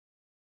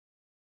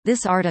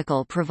This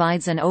article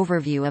provides an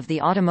overview of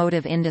the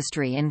automotive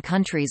industry in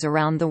countries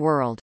around the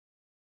world.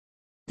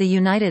 The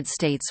United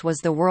States was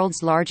the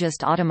world's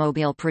largest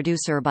automobile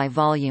producer by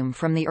volume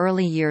from the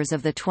early years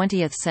of the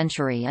 20th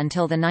century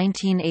until the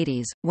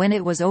 1980s, when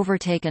it was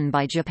overtaken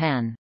by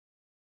Japan.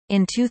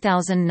 In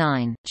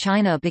 2009,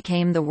 China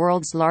became the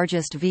world's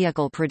largest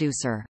vehicle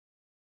producer.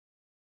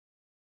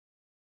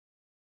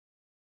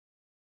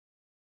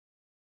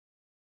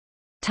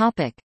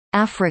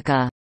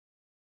 Africa.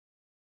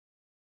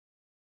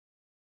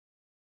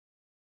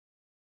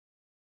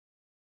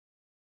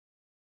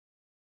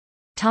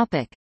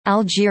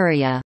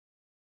 Algeria.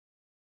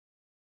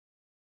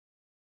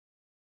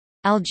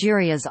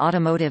 Algeria's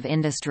automotive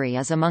industry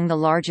is among the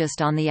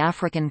largest on the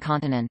African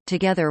continent,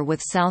 together with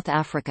South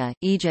Africa,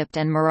 Egypt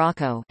and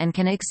Morocco, and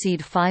can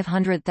exceed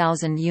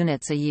 500,000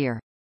 units a year.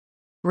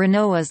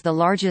 Renault is the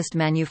largest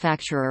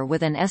manufacturer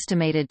with an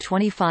estimated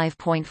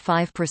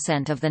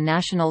 25.5% of the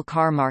national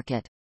car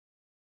market.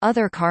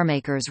 Other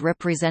carmakers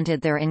represented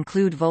there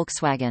include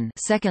Volkswagen,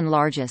 second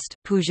largest,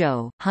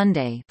 Peugeot,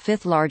 Hyundai,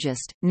 fifth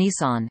largest,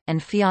 Nissan,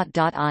 and Fiat.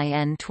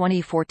 In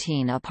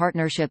 2014, a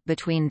partnership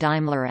between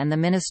Daimler and the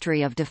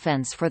Ministry of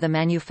Defense for the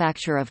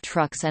manufacture of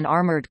trucks and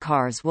armored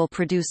cars will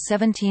produce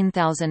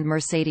 17,000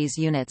 Mercedes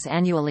units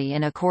annually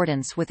in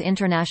accordance with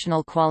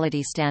international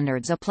quality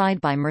standards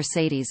applied by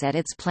Mercedes at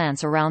its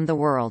plants around the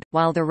world,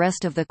 while the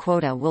rest of the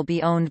quota will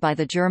be owned by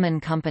the German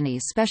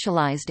companies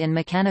specialized in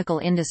mechanical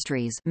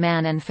industries,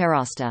 MAN and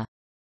Feraste.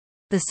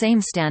 The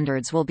same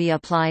standards will be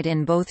applied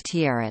in both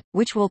Tiaret,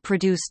 which will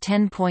produce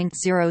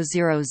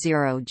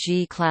 10.000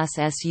 G-class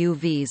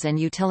SUVs and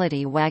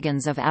utility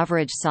wagons of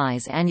average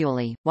size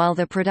annually, while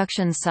the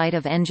production site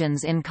of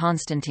engines in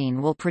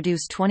Constantine will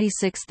produce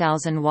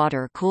 26,000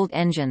 water-cooled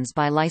engines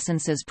by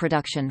licenses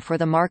production for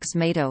the marques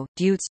Mato,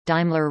 Deutz,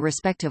 Daimler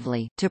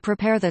respectively, to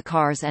prepare the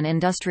cars and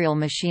industrial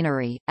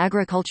machinery,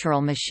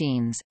 agricultural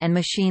machines, and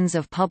machines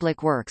of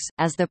public works.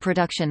 As the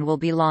production will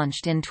be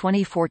launched in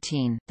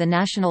 2014, the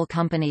National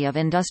Company of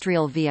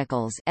Industrial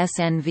Vehicles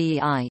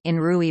 (SNVI) in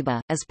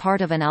Ruiba, as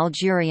part of an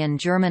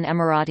Algerian-German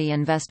Emirati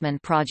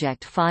investment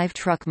project, 5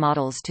 truck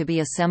models to be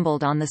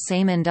assembled on the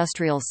same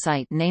industrial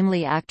site,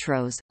 namely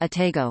Actros,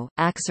 Atego,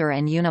 Axer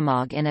and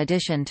Unimog. In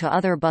addition to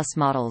other bus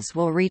models,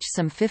 will reach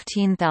some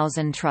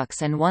 15,000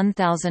 trucks and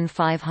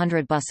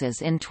 1,500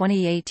 buses in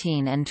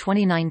 2018 and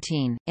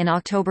 2019. In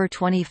October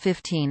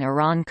 2015,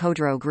 Iran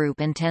Khodro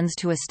Group intends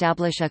to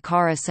establish a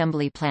car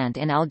assembly plant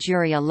in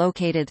Algeria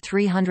located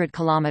 300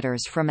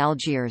 kilometers from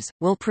Algiers.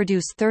 Will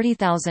produce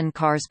 30,000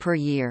 cars per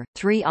year.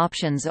 3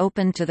 options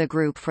open to the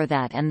group for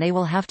that, and they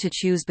will have to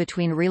choose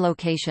between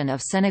relocation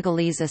of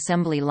Senegalese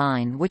assembly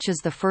line, which is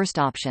the first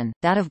option,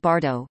 that of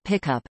Bardo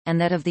pickup,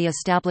 and that of the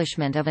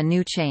establishment of a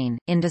new chain.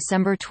 In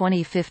December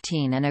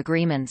 2015, an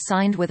agreement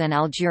signed with an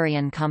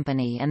Algerian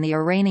company and the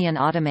Iranian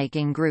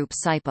automaking group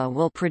Saipa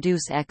will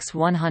produce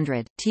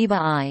X100, Tiba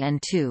I and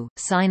II,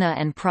 Sina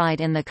and Pride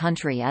in the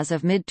country as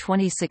of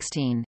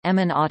mid-2016.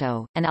 Emin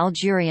Auto, an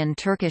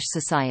Algerian-Turkish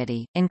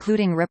society,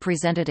 including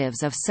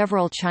representatives of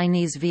several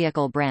Chinese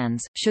vehicle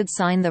brands, should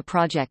sign the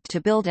project to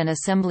build an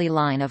assembly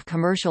line of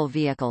commercial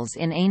vehicles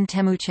in Ain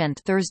Temuchent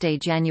Thursday,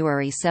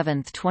 January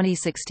 7,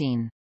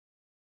 2016.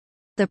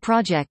 The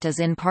project is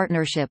in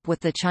partnership with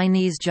the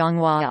Chinese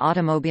Zhonghua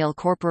Automobile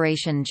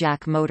Corporation,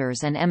 JAC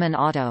Motors and Emin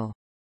Auto.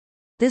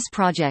 This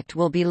project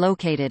will be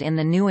located in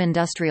the new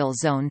industrial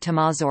zone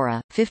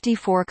Tamazora,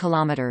 54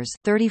 kilometers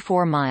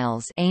 (34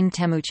 miles) Ain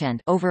Temuchent,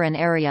 over an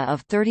area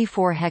of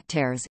 34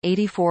 hectares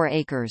 (84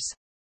 acres).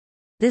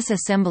 This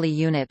assembly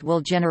unit will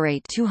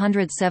generate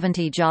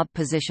 270 job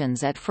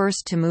positions at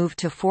first, to move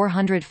to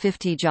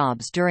 450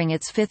 jobs during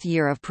its 5th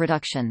year of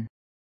production.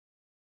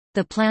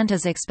 The plant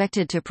is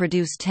expected to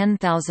produce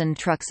 10,000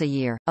 trucks a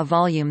year, a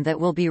volume that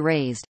will be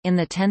raised, in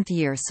the 10th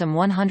year, some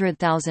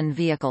 100,000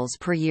 vehicles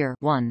per year.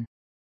 1.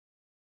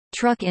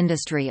 Truck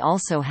industry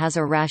also has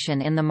a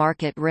ration in the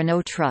market.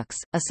 Renault Trucks,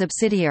 a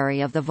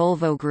subsidiary of the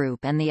Volvo Group,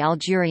 and the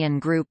Algerian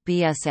group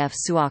BSF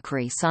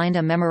Souakri signed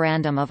a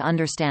memorandum of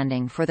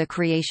understanding for the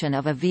creation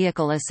of a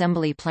vehicle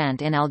assembly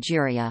plant in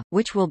Algeria,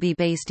 which will be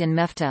based in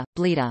Mefta,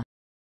 Blida.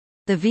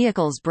 The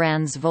vehicles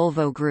brands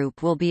Volvo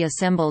Group will be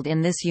assembled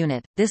in this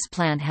unit. This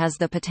plant has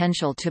the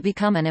potential to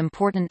become an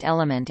important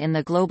element in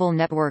the global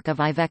network of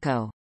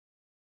Iveco.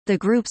 The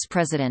group's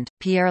president,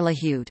 Pierre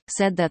Lahoute,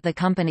 said that the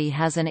company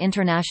has an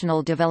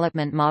international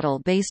development model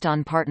based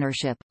on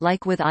partnership,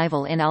 like with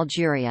Ivel in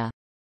Algeria.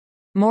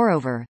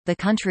 Moreover, the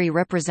country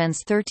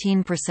represents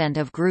 13%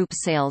 of group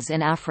sales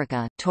in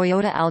Africa.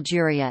 Toyota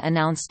Algeria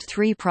announced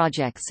 3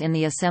 projects in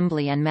the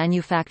assembly and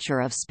manufacture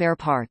of spare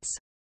parts.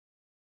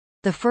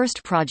 The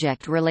first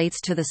project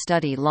relates to the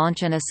study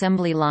launch an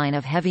assembly line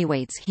of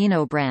heavyweights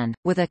Hino brand,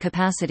 with a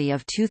capacity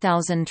of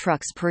 2,000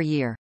 trucks per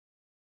year.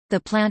 The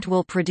plant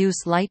will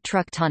produce light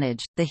truck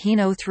tonnage, the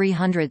Hino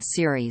 300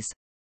 series.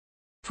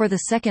 For the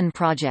second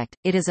project,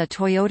 it is a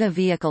Toyota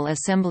vehicle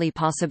assembly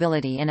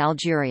possibility in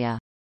Algeria.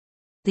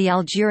 The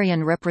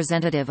Algerian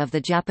representative of the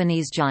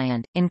Japanese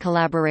giant, in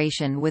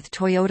collaboration with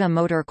Toyota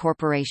Motor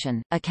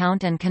Corporation,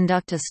 account and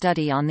conduct a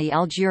study on the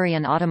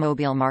Algerian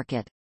automobile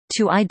market.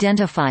 to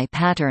identify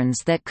patterns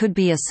that could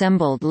be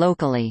assembled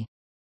locally.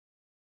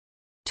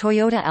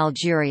 Toyota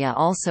Algeria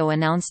also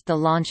announced the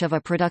launch of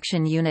a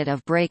production unit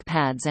of brake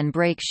pads and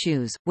brake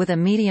shoes, with a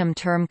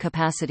medium-term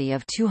capacity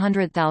of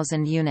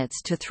 200,000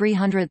 units to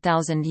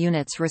 300,000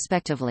 units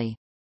respectively.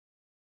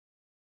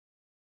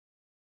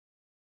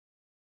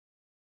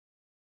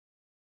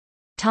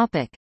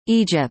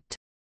 Egypt.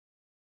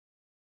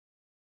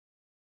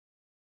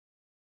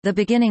 The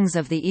beginnings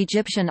of the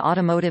Egyptian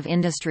automotive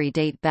industry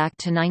date back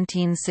to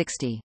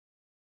 1960.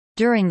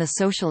 During the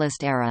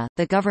socialist era,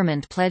 the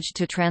government pledged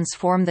to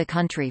transform the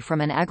country from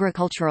an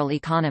agricultural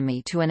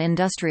economy to an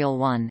industrial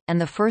one, and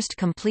the first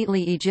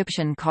completely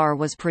Egyptian car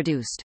was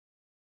produced.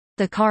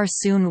 The car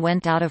soon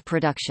went out of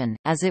production,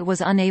 as it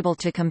was unable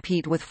to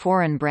compete with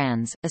foreign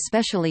brands,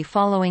 especially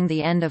following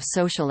the end of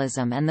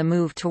socialism and the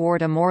move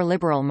toward a more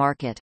liberal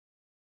market.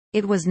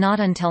 It was not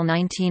until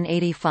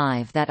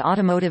 1985 that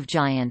automotive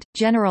giant,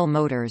 General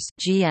Motors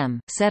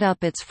 (GM), set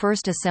up its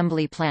first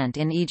assembly plant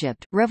in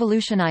Egypt,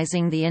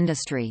 revolutionizing the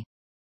industry.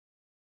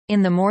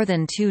 In the more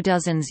than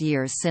 24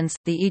 years since,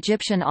 the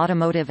Egyptian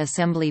automotive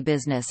assembly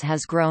business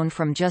has grown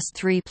from just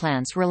 3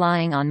 plants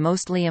relying on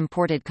mostly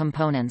imported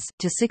components,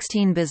 to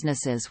 16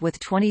 businesses with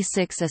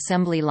 26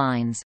 assembly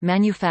lines,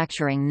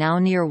 manufacturing now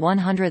near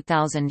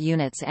 100,000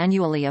 units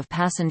annually of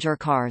passenger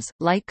cars,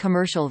 light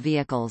commercial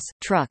vehicles,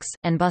 trucks,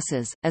 and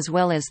buses, as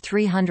well as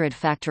 300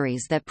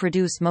 factories that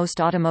produce most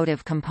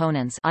automotive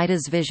components.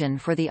 IDA's vision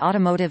for the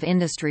automotive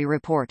industry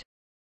report.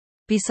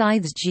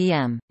 Besides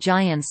GM,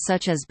 giants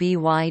such as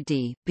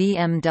BYD,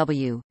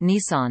 BMW,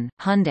 Nissan,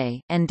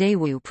 Hyundai, and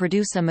Daewoo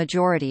produce a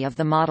majority of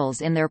the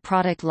models in their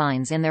product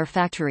lines in their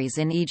factories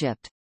in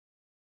Egypt.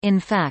 In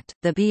fact,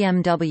 the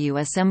BMW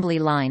assembly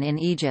line in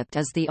Egypt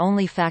is the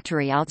only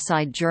factory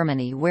outside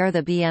Germany where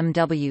the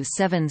BMW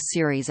 7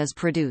 Series is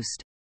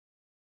produced.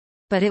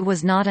 But it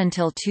was not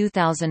until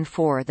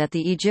 2004 that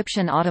the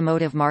Egyptian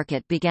automotive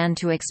market began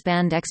to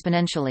expand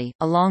exponentially,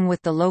 along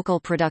with the local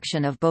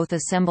production of both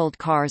assembled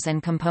cars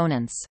and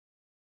components.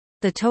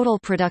 The total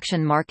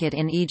production market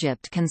in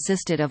Egypt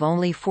consisted of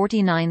only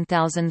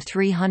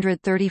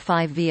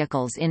 49,335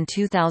 vehicles in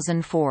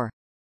 2004.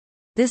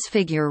 This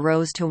figure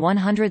rose to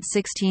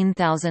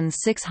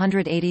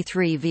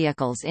 116,683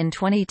 vehicles in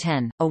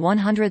 2010, a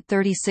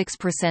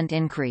 136%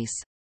 increase.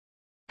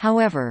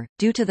 However,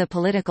 due to the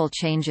political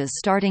changes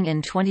starting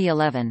in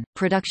 2011,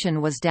 production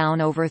was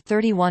down over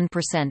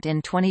 31%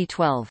 in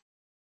 2012.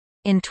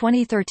 In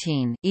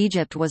 2013,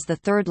 Egypt was the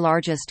third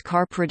largest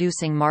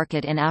car-producing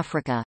market in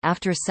Africa,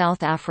 after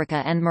South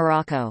Africa and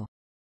Morocco.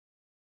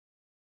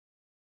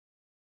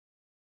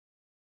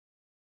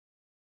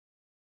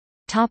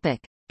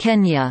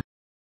 Kenya.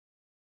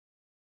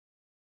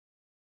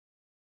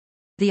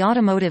 The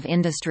automotive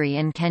industry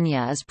in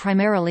Kenya is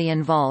primarily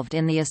involved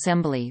in the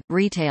assembly,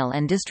 retail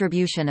and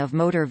distribution of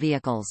motor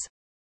vehicles.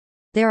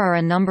 There are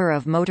a number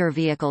of motor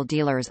vehicle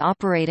dealers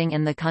operating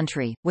in the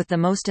country, with the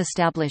most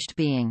established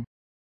being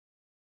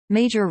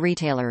major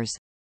retailers: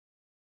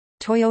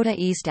 Toyota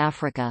East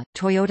Africa,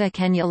 Toyota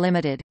Kenya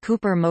Limited,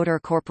 Cooper Motor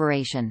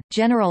Corporation,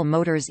 General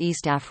Motors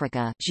East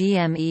Africa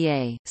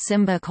 (GMEA),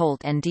 Simba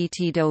Colt and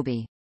DT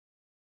Dobie.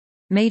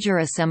 Major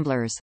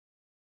assemblers: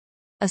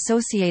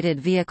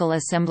 Associated Vehicle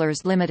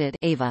Assemblers Limited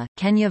 (AVA),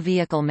 Kenya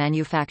Vehicle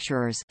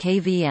Manufacturers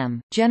 (KVM),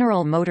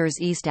 General Motors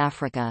East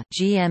Africa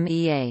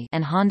 (GMEA),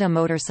 and Honda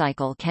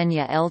Motorcycle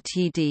Kenya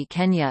Ltd.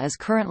 Kenya is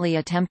currently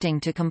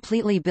attempting to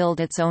completely build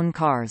its own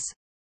cars.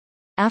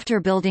 After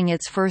building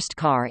its first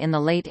car in the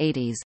late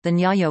 80s, the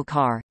Nyayo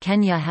car,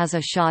 Kenya has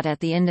a shot at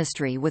the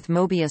industry with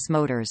Mobius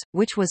Motors,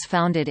 which was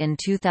founded in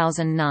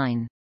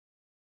 2009.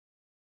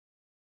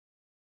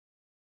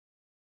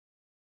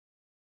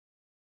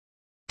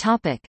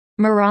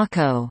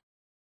 Morocco.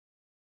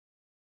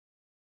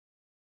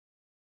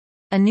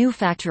 A new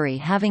factory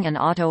having an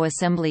auto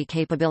assembly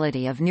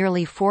capability of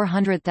nearly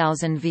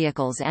 400,000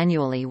 vehicles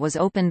annually was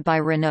opened by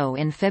Renault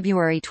in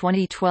February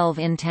 2012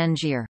 in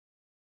Tangier.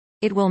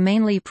 It will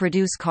mainly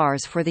produce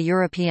cars for the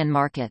European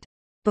market.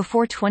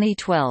 Before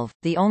 2012,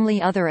 the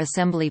only other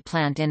assembly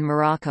plant in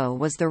Morocco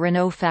was the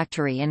Renault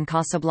factory in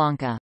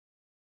Casablanca.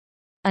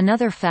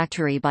 Another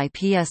factory by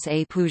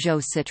PSA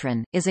Peugeot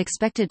Citroën, is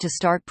expected to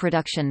start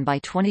production by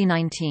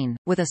 2019,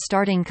 with a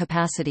starting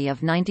capacity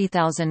of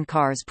 90,000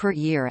 cars per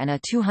year and a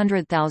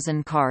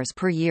 200,000 cars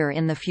per year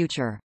in the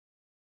future.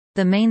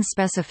 The main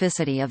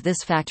specificity of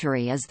this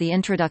factory is the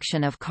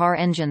introduction of car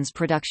engines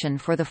production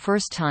for the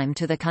first time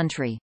to the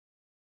country.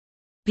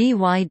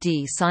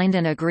 BYD signed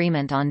an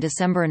agreement on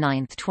December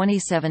 9,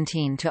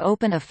 2017 to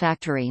open a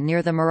factory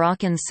near the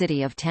Moroccan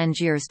city of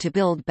Tangiers to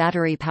build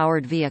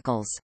battery-powered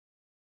vehicles.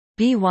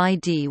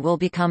 BYD will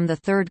become the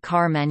third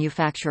car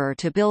manufacturer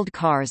to build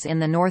cars in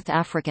the North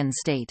African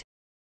state.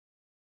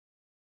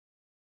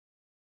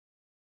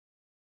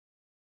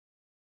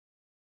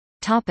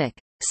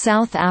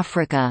 South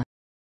Africa.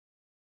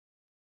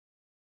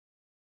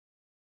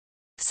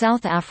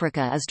 South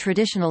Africa is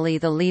traditionally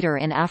the leader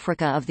in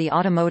Africa of the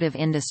automotive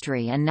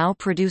industry and now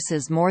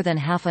produces more than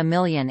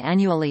 500,000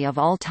 annually of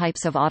all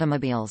types of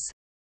automobiles.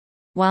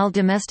 While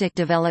domestic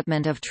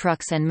development of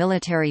trucks and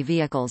military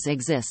vehicles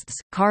exists,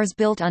 cars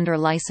built under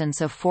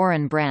license of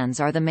foreign brands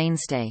are the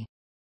mainstay.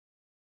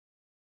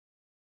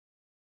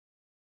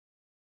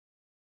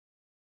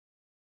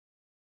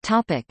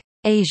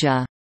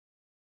 Asia.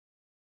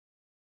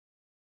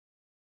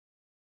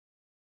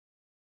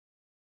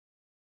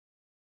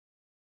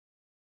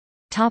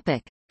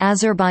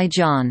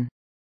 Azerbaijan.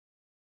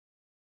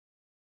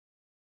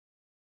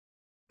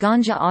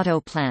 Ganja Auto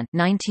Plant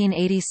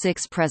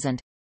 1986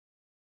 present.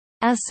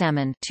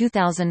 Azsamand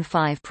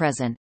 2005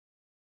 present.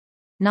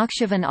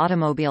 Nakhchivan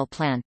Automobile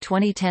Plant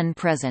 2010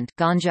 present.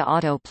 Ganja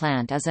Auto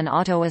Plant is an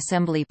auto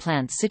assembly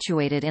plant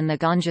situated in the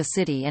Ganja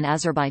city in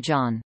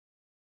Azerbaijan.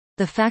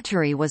 The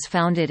factory was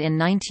founded in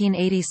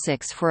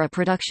 1986 for a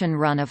production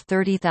run of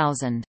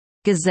 30,000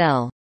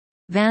 Gazelle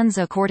vans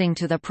according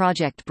to the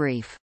project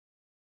brief.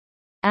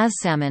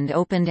 Azsamand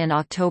opened in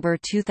October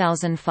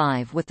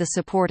 2005 with the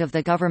support of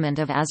the government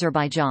of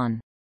Azerbaijan.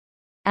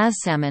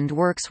 Azsamand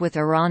works with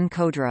Iran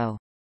Khodro.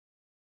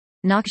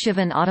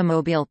 Nakhchivan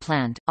Automobile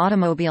Plant,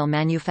 automobile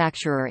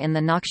manufacturer in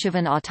the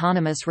Nakhchivan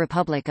Autonomous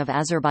Republic of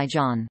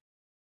Azerbaijan.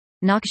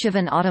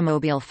 Nakhchivan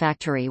Automobile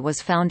Factory was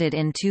founded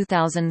in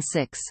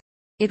 2006.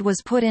 It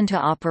was put into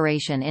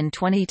operation in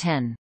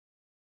 2010.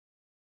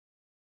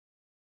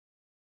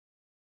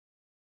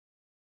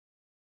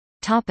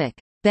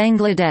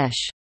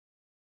 Bangladesh.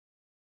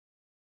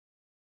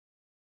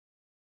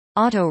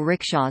 Auto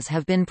rickshaws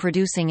have been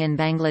producing in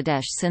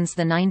Bangladesh since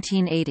the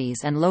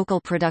 1980s and local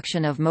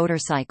production of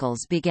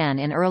motorcycles began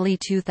in early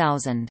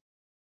 2000.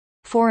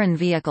 Foreign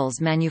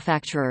vehicles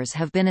manufacturers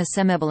have been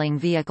assembling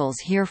vehicles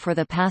here for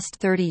the past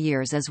 30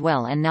 years as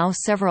well, and now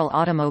several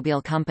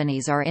automobile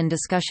companies are in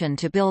discussion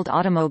to build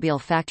automobile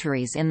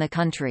factories in the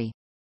country.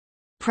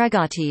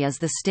 Pragati is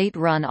the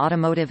state-run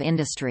automotive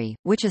industry,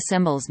 which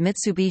assembles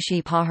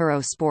Mitsubishi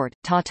Pajero Sport,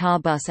 Tata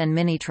Bus and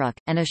Minitruck,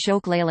 and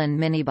Ashok Leyland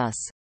minibus.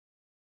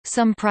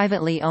 Some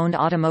privately owned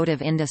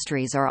automotive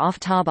industries are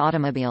Aftab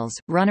Automobiles,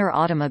 Runner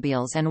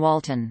Automobiles and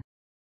Walton.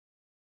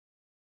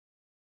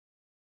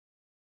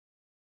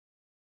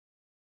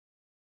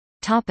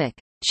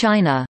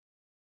 China.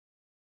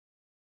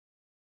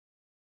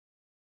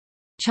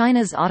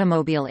 China's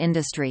automobile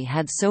industry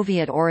had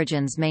Soviet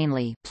origins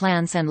mainly.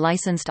 Plants and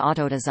licensed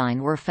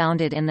autodesign were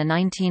founded in the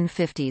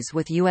 1950s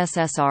with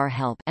USSR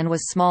help and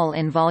was small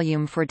in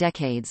volume for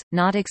decades,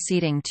 not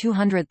exceeding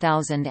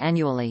 200,000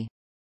 annually.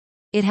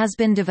 It has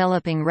been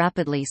developing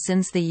rapidly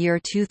since the year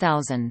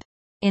 2000.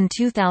 In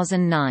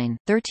 2009,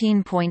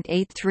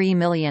 13.83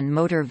 million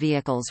motor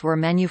vehicles were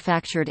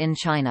manufactured in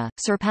China,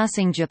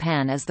 surpassing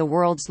Japan as the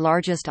world's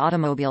largest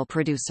automobile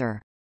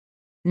producer.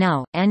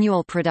 Now,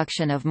 annual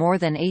production of more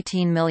than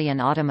 18 million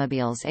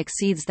automobiles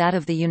exceeds that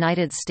of the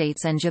United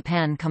States and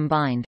Japan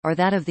combined, or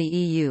that of the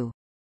EU.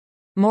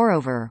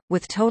 Moreover,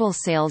 with total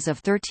sales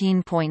of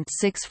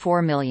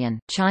 13.64 million,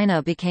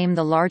 China became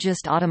the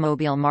largest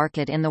automobile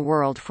market in the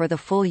world for the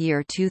full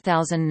year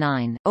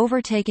 2009,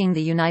 overtaking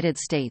the United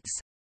States.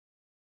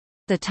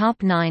 The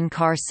top 9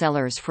 car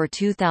sellers for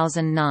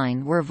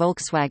 2009 were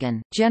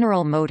Volkswagen,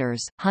 General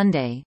Motors,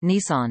 Hyundai,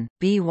 Nissan,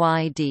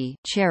 BYD,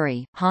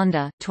 Chery,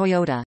 Honda,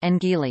 Toyota, and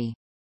Geely.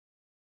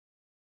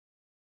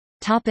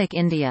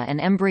 India. An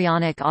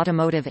embryonic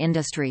automotive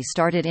industry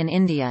started in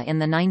India in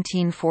the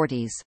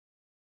 1940s.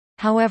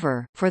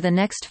 However, for the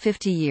next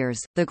 50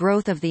 years, the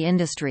growth of the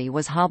industry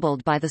was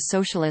hobbled by the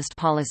socialist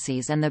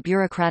policies and the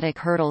bureaucratic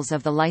hurdles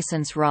of the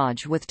license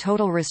Raj, with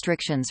total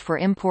restrictions for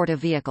import of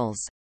vehicles.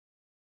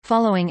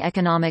 Following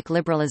economic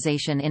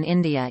liberalization in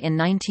India in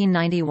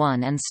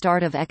 1991 and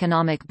start of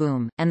economic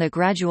boom, and the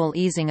gradual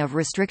easing of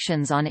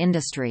restrictions on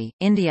industry,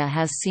 India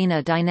has seen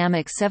a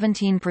dynamic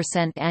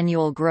 17%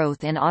 annual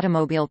growth in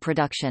automobile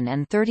production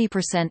and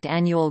 30%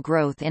 annual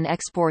growth in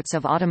exports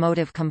of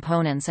automotive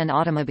components and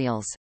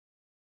automobiles.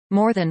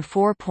 More than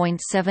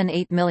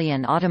 4.78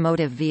 million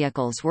automotive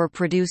vehicles were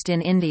produced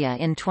in India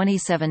in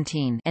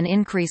 2017, an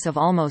increase of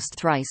almost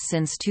thrice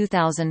since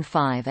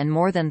 2005 and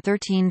more than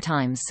 13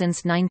 times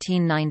since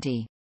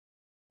 1990.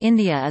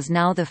 India is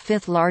now the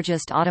 5th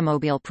largest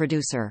automobile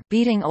producer,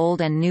 beating old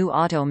and new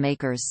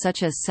automakers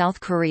such as South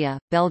Korea,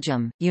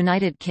 Belgium,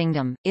 United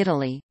Kingdom,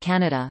 Italy,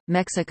 Canada,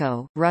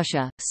 Mexico,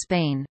 Russia,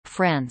 Spain,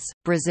 France,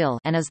 Brazil,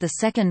 and is the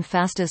 2nd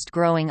fastest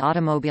growing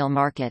automobile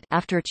market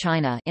after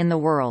China in the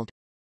world.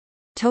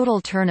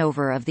 Total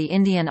turnover of the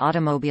Indian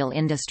automobile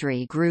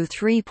industry grew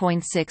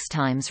 3.6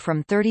 times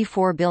from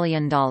 $34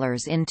 billion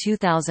in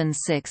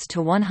 2006 to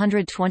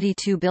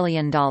 $122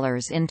 billion in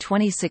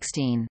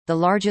 2016. The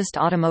largest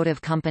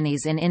automotive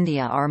companies in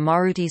India are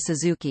Maruti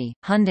Suzuki,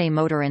 Hyundai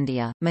Motor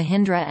India,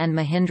 Mahindra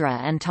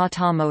and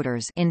Tata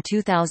Motors. In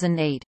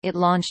 2008, it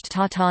launched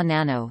Tata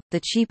Nano, the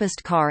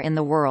cheapest car in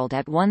the world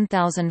at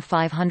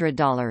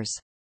 $1,500.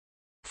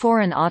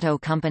 Foreign auto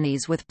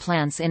companies with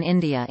plants in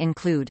India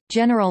include,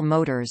 General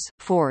Motors,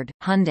 Ford,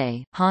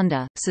 Hyundai,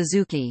 Honda,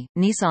 Suzuki,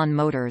 Nissan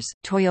Motors,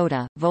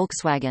 Toyota,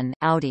 Volkswagen,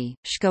 Audi,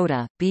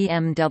 Škoda,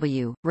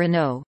 BMW,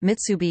 Renault,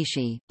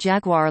 Mitsubishi,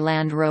 Jaguar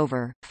Land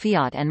Rover,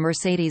 Fiat and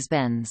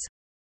Mercedes-Benz.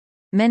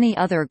 Many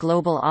other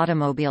global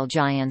automobile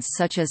giants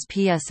such as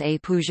PSA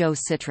Peugeot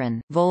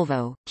Citroën,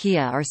 Volvo,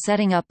 Kia are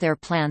setting up their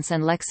plants,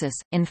 and Lexus,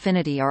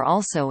 Infiniti are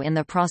also in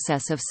the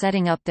process of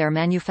setting up their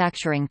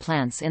manufacturing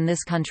plants in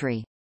this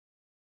country.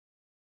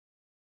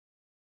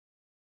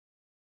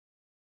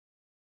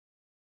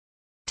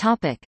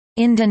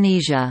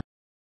 Indonesia.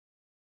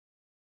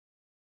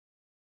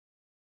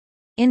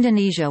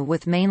 Indonesia,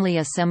 with mainly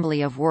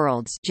assembly of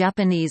world's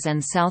Japanese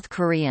and South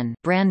Korean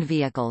brand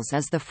vehicles,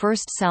 is the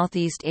first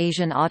Southeast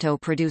Asian auto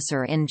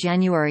producer in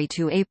January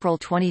to April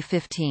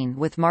 2015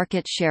 with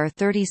market share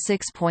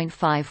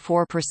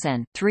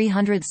 36.54%,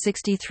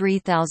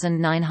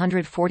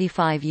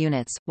 363,945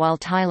 units, while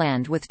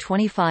Thailand with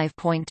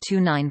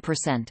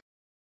 25.29%.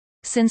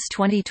 Since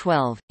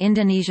 2012,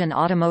 Indonesian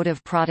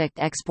automotive product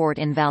export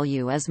in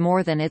value is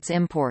more than its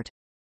import.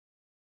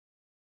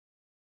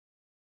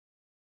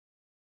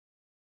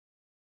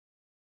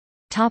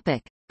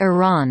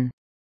 Iran.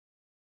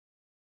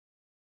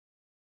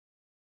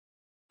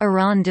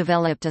 Iran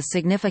developed a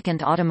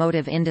significant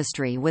automotive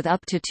industry with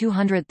up to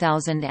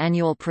 200,000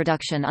 annual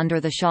production under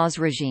the Shah's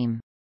regime.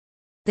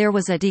 There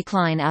was a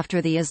decline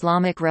after the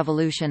Islamic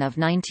Revolution of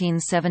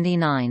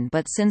 1979,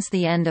 but since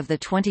the end of the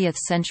 20th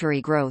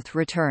century growth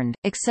returned,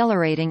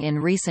 accelerating in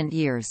recent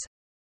years.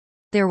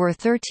 There were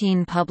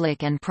 13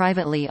 public and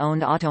privately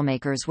owned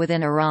automakers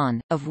within Iran,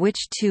 of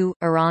which 2,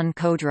 Iran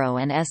Khodro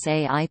and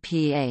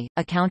SAIPA,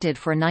 accounted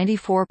for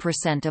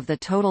 94% of the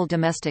total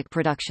domestic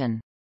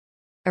production.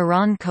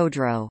 Iran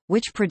Khodro,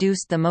 which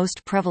produced the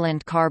most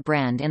prevalent car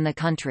brand in the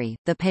country,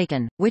 the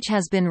Pacan, which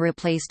has been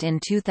replaced in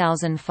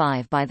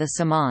 2005 by the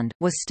Samand,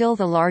 was still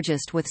the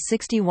largest with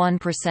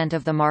 61%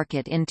 of the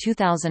market in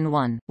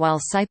 2001,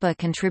 while SAIPA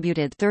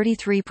contributed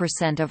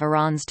 33% of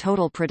Iran's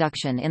total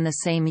production in the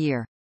same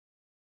year.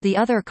 The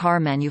other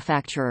car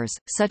manufacturers,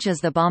 such as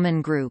the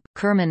Bahman Group,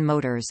 Kerman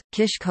Motors,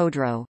 Kish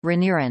Khodro,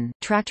 Raniran,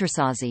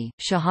 Traktorsazi,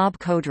 Shahab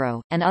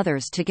Khodro, and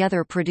others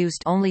together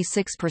produced only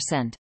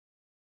 6%.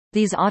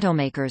 These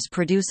automakers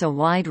produce a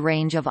wide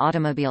range of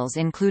automobiles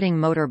including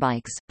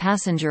motorbikes,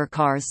 passenger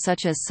cars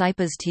such as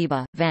Saipa's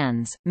Tiba,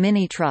 vans,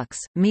 mini trucks,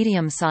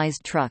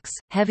 medium-sized trucks,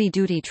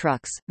 heavy-duty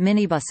trucks,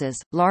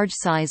 minibuses,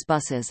 large-size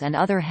buses and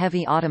other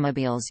heavy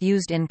automobiles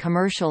used in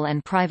commercial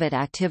and private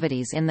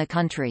activities in the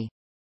country.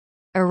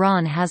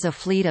 Iran has a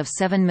fleet of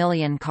 7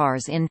 million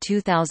cars in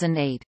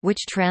 2008,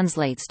 which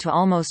translates to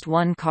almost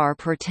 1 car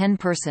per 10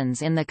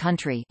 persons in the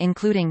country,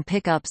 including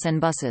pickups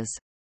and buses.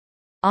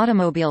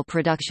 Automobile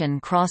production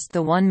crossed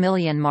the 1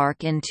 million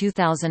mark in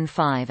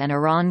 2005 and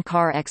Iran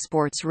car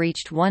exports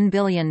reached $1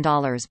 billion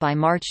by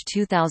March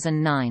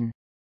 2009.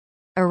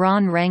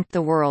 Iran ranked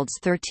the world's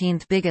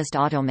 13th biggest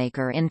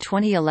automaker in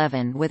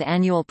 2011 with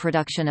annual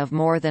production of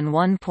more than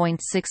 1.6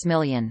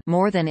 million,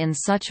 more than in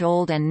such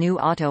old and new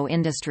auto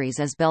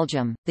industries as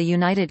Belgium, the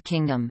United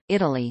Kingdom,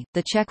 Italy,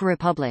 the Czech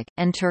Republic,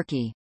 and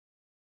Turkey.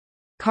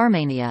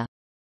 Carmania,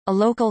 a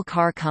local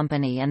car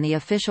company and the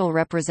official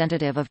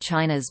representative of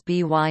China's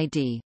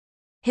BYD,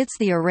 hits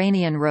the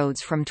Iranian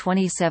roads from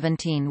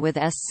 2017 with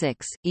S6,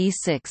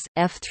 E6,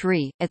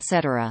 F3,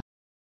 etc.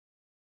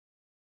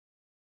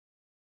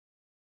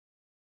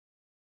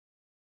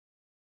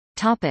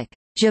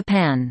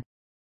 Japan.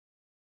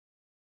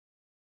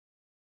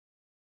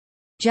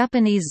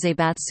 Japanese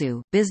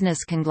zaibatsu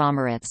business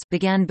conglomerates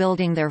began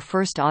building their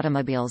first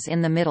automobiles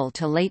in the middle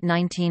to late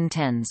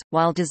 1910s,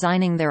 while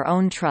designing their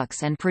own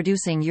trucks and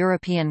producing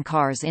European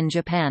cars in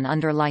Japan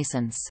under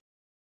license.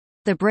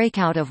 The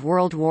breakout of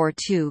World War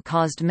II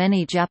caused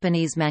many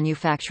Japanese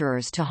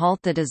manufacturers to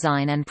halt the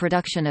design and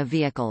production of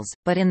vehicles,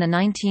 but in the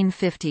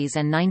 1950s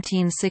and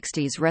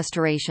 1960s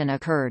restoration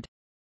occurred.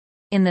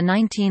 In the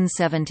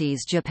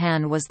 1970s,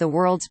 Japan was the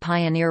world's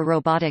pioneer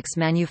robotics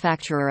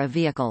manufacturer of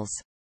vehicles.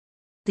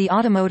 The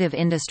automotive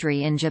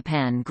industry in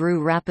Japan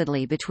grew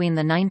rapidly between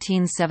the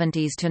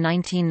 1970s to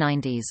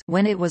 1990s,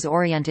 when it was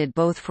oriented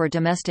both for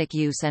domestic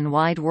use and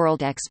wide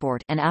world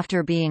export, and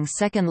after being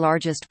second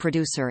largest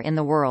producer in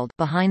the world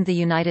behind the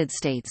United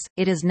States,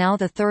 it is now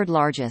the third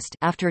largest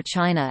after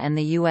China and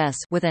the US,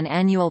 with an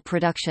annual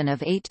production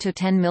of 8 to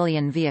 10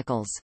 million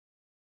vehicles.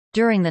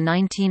 During the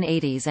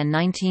 1980s and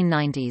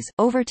 1990s,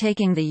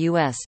 overtaking the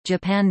US,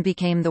 Japan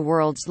became the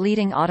world's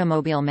leading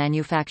automobile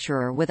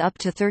manufacturer with up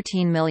to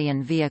 13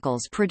 million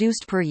vehicles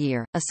produced per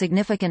year. A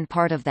significant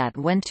part of that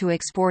went to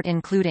export,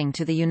 including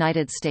to the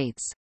United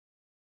States.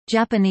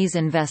 Japanese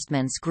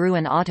investments grew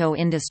an auto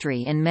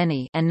industry in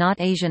many, and not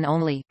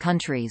Asian-only,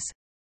 countries.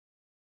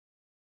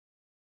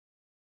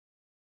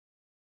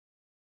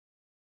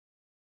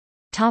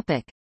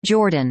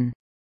 Jordan.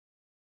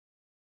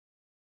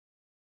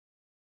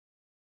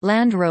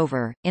 Land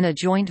Rover, in a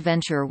joint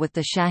venture with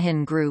the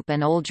Shahin Group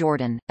and Old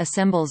Jordan,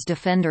 assembles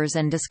Defenders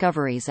and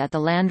Discoveries at the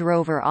Land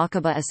Rover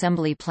Aqaba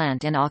assembly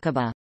plant in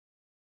Aqaba.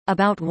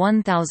 About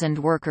 1,000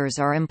 workers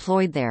are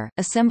employed there,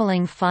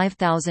 assembling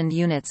 5,000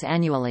 units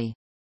annually.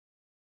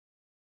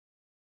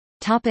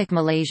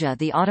 Malaysia.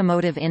 The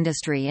automotive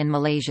industry in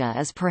Malaysia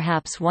is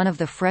perhaps one of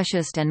the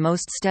freshest and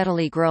most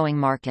steadily growing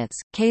markets,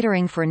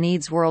 catering for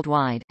needs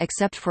worldwide,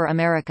 except for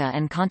America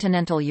and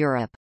continental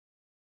Europe.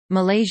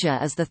 Malaysia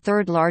is the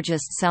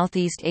third-largest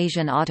Southeast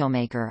Asian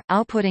automaker,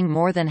 outputting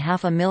more than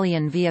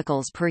 500,000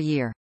 vehicles per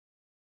year.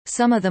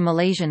 Some of the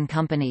Malaysian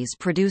companies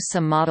produce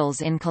some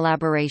models in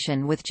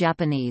collaboration with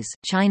Japanese,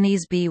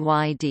 Chinese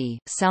BYD,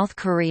 South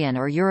Korean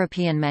or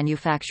European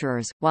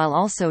manufacturers, while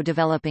also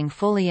developing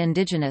fully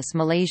indigenous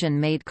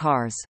Malaysian-made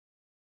cars.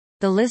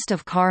 The list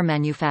of car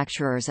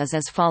manufacturers is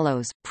as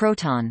follows: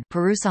 Proton,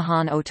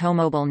 Perusahaan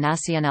Automobile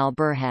Nasional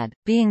Berhad,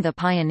 being the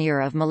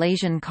pioneer of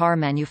Malaysian car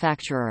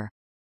manufacturer.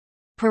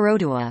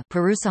 Perodua,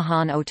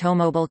 Perusahaan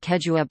Automobile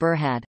Kedua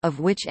Berhad, of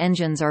which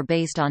engines are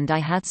based on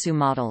Daihatsu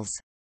models.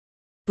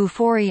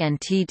 Bufori and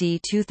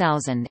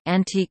TD2000,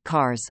 antique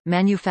cars,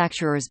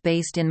 manufacturers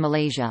based in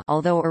Malaysia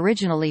although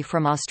originally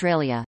from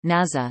Australia.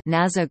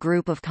 NASA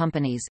group of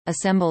companies,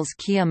 assembles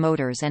Kia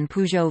Motors and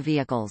Peugeot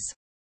vehicles.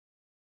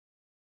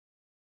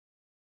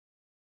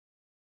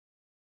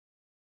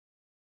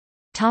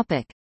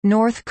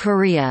 North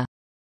Korea.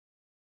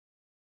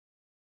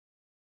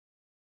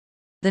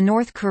 The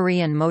North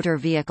Korean motor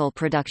vehicle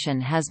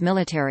production has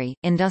military,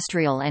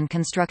 industrial and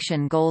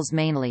construction goals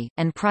mainly,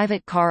 and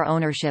private car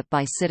ownership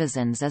by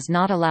citizens is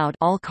not allowed.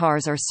 All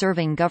cars are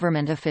serving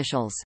government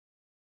officials.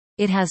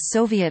 It has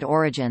Soviet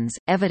origins,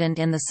 evident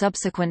in the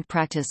subsequent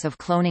practice of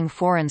cloning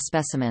foreign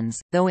specimens,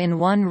 though in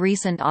one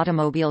recent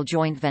automobile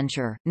joint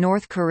venture,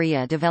 North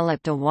Korea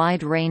developed a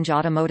wide-range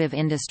automotive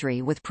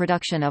industry with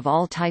production of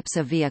all types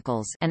of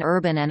vehicles, an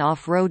urban and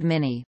off-road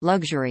mini,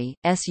 luxury,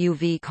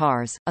 SUV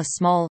cars, a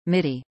small,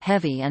 midi,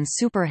 heavy and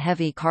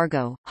super-heavy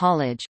cargo,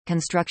 haulage,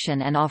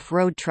 construction and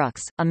off-road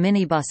trucks, a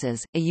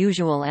minibuses, a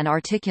usual and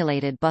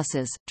articulated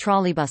buses,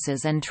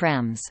 trolleybuses and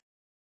trams.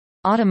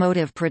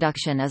 Automotive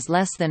production is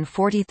less than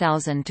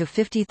 40,000 to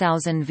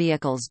 50,000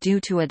 vehicles due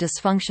to a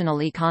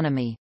dysfunctional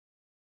economy.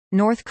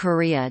 North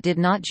Korea did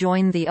not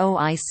join the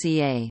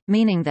OICA,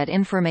 meaning that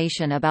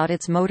information about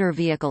its motor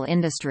vehicle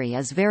industry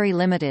is very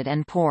limited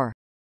and poor.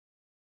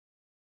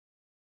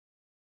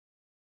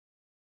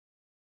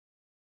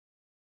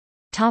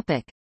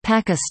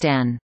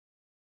 Pakistan.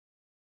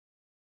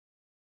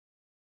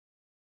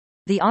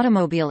 The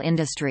automobile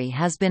industry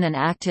has been an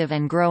active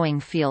and growing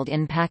field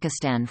in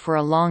Pakistan for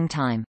a long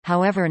time,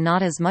 however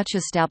not as much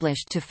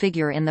established to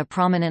figure in the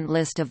prominent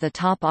list of the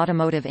top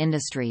automotive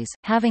industries,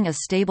 having a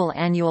stable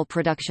annual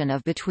production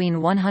of between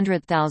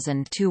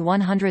 100,000 to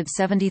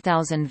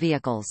 170,000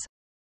 vehicles.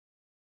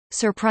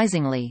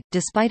 Surprisingly,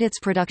 despite its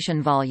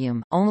production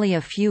volume, only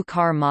a few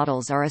car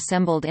models are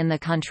assembled in the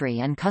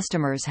country and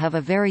customers have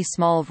a very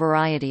small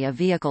variety of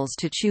vehicles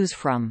to choose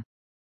from.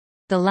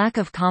 The lack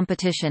of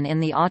competition in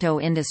the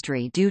auto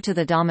industry due to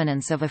the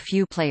dominance of a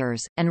few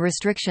players, and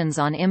restrictions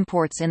on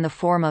imports in the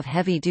form of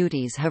heavy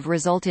duties have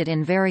resulted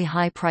in very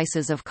high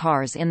prices of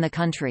cars in the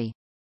country.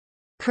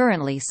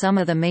 Currently some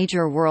of the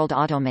major world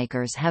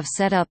automakers have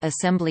set up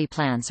assembly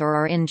plants or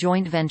are in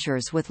joint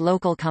ventures with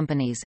local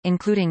companies,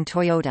 including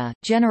Toyota,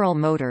 General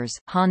Motors,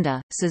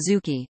 Honda,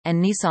 Suzuki,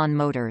 and Nissan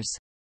Motors.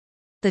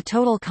 The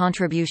total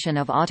contribution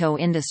of auto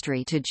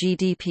industry to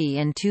GDP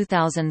in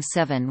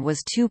 2007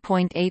 was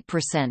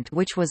 2.8%,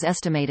 which was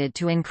estimated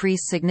to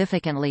increase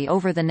significantly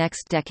over the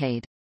next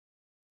decade.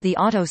 The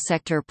auto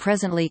sector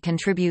presently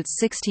contributes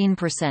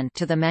 16%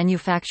 to the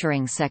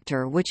manufacturing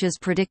sector, which is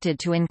predicted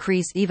to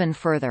increase even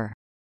further.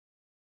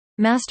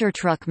 Master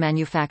Truck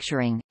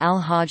Manufacturing,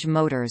 Al-Hajj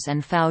Motors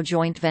and FAO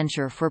joint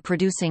venture for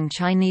producing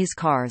Chinese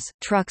cars,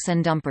 trucks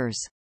and dumpers.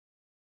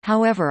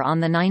 However,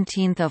 on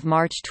 19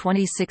 March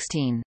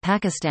 2016,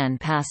 Pakistan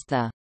passed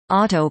the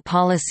Auto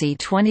Policy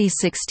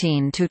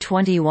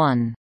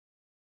 2016-21,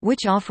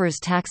 which offers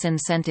tax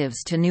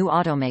incentives to new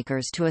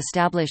automakers to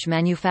establish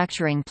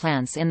manufacturing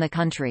plants in the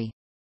country.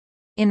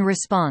 In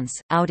response,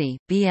 Audi,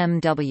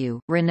 BMW,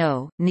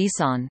 Renault,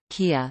 Nissan,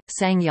 Kia,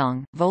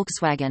 SsangYong,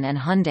 Volkswagen and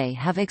Hyundai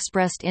have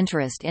expressed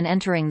interest in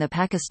entering the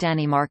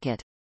Pakistani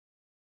market.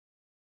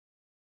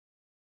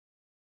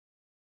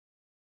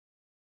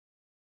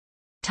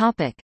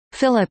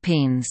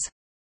 Philippines.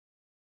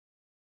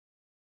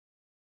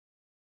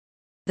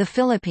 The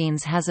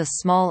Philippines has a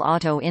small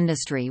auto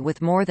industry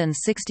with more than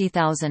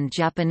 60,000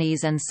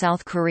 Japanese and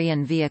South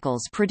Korean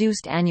vehicles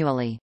produced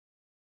annually.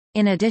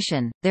 In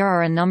addition, there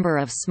are a number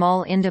of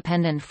small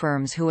independent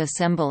firms who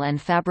assemble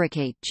and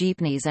fabricate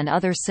jeepneys and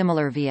other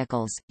similar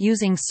vehicles,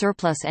 using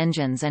surplus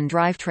engines and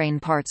drivetrain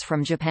parts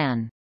from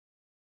Japan.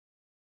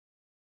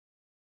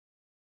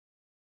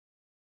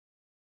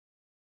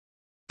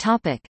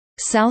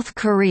 South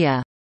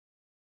Korea.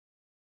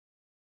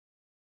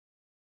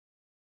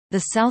 The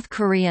South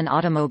Korean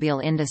automobile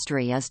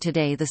industry is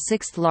today the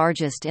sixth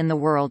largest in the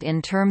world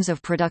in terms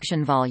of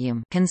production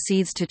volume,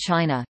 concedes to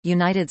China,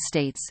 United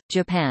States,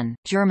 Japan,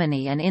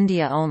 Germany and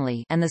India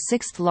only, and the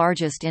sixth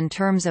largest in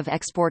terms of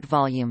export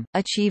volume,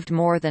 achieved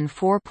more than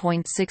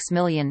 4.6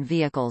 million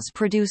vehicles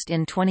produced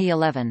in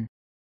 2011.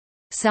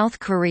 South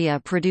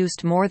Korea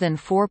produced more than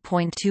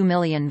 4.2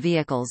 million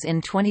vehicles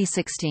in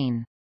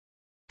 2016.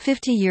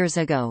 50 years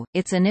ago,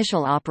 its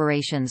initial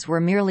operations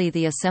were merely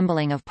the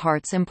assembling of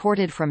parts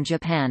imported from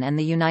Japan and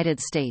the United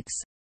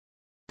States.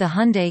 The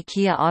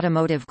Hyundai-Kia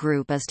Automotive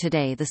Group is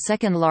today the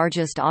second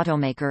largest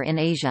automaker in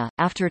Asia,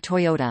 after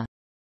Toyota.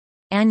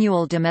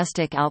 Annual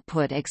domestic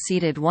output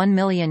exceeded 1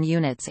 million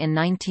units in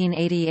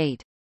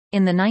 1988.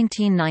 In the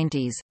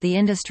 1990s, the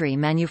industry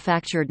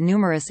manufactured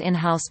numerous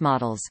in-house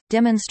models,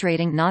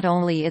 demonstrating not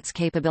only its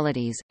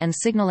capabilities, and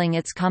signaling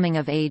its coming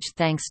of age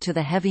thanks to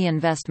the heavy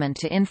investment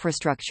to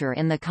infrastructure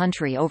in the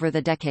country over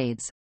the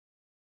decades.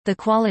 The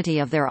quality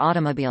of their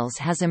automobiles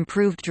has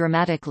improved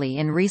dramatically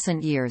in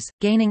recent years,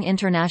 gaining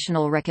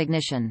international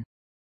recognition.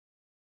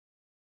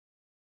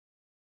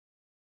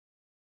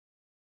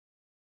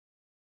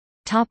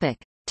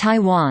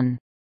 Taiwan.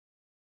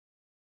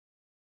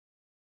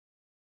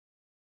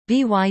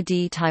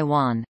 BYD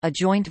Taiwan, a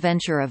joint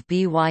venture of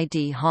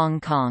BYD Hong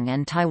Kong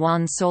and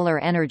Taiwan Solar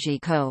Energy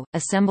Co.,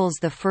 assembles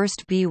the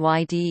first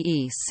BYD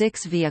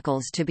E6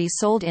 vehicles to be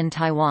sold in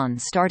Taiwan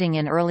starting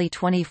in early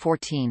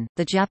 2014.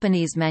 The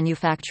Japanese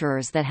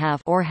manufacturers that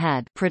have or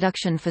had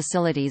production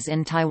facilities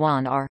in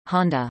Taiwan are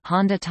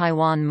Honda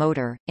Taiwan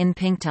Motor in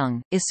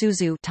Pingtung,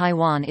 Isuzu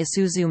Taiwan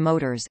Isuzu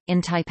Motors in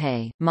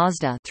Taipei,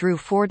 Mazda through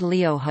Ford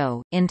Lio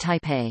Ho in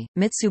Taipei,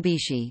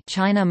 Mitsubishi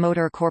China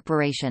Motor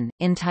Corporation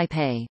in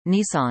Taipei,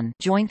 Nissan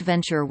joint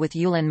venture with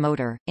Yulin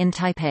Motor in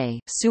Taipei,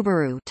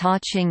 Subaru Ta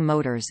Ching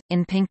Motors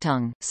in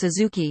Pingtung,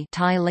 Suzuki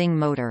Tai Ling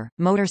Motor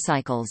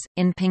Motorcycles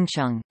in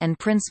Pingcheng, and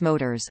Prince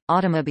Motors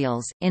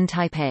Automobiles in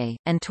Taipei,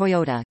 and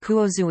Toyota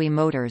Kuozui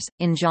Motors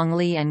in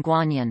Zhongli and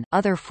Guanyin.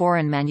 Other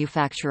foreign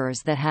manufacturers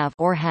that have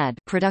or had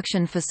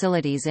production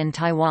facilities in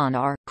Taiwan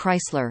are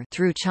Chrysler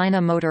through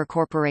China Motor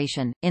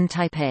Corporation in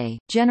Taipei,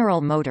 General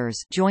Motors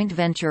joint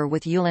venture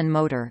with Yulin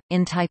Motor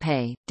in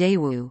Taipei,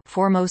 Daewoo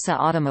Formosa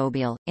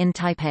Automobile in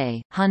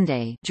Taipei,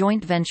 Hyundai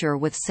joint venture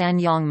with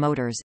SsangYong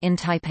Motors in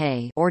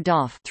Taipei, or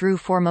DOF through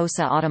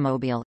Formosa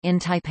Automobile in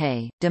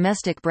Taipei.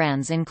 Domestic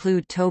brands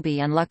include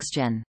Toby and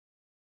Luxgen.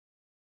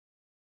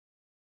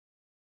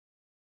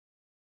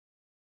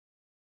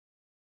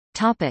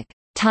 Topic: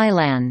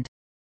 Thailand.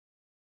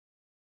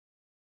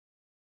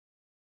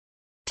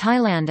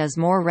 Thailand is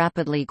more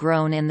rapidly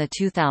grown in the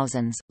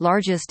 2000s,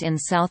 largest in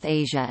South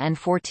Asia and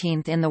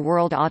 14th in the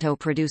world auto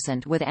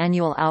producent with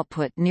annual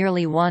output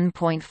nearly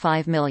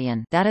 1.5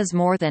 million. That is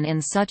more than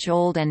in such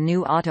old and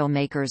new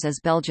automakers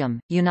as Belgium,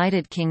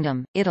 United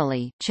Kingdom,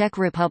 Italy, Czech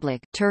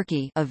Republic,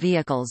 Turkey of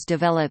vehicles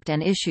developed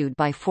and issued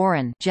by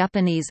foreign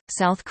Japanese,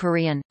 South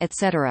Korean,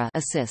 etc.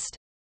 assist.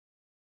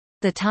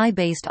 The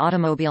Thai-based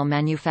automobile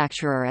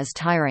manufacturer is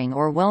Thairing,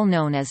 or well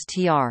known as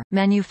TR,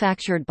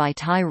 manufactured by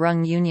Thai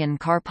Rung Union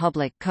Car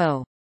Public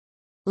Co.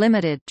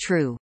 Limited.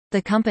 True.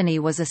 The company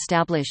was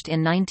established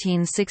in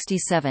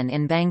 1967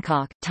 in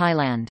Bangkok,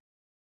 Thailand.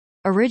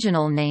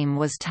 Original name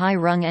was Thai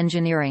Rung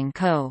Engineering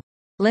Co.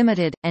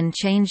 Limited, and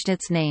changed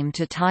its name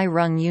to Thai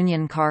Rung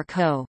Union Car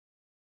Co.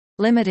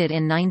 Limited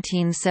in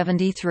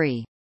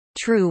 1973.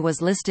 True was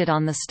listed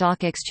on the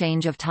Stock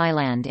Exchange of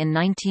Thailand in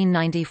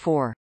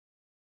 1994.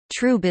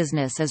 True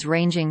business is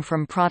ranging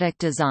from product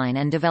design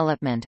and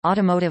development,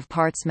 automotive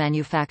parts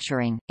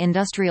manufacturing,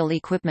 industrial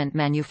equipment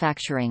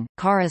manufacturing,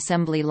 car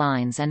assembly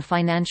lines and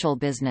financial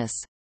business.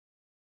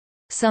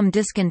 Some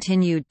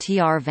discontinued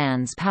TR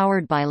vans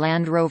powered by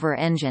Land Rover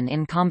engine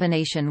in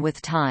combination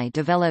with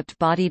Thai-developed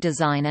body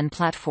design and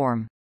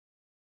platform.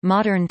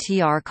 Modern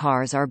TR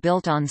cars are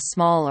built on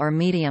small or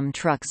medium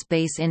trucks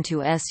base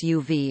into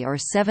SUV or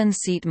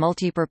 7-seat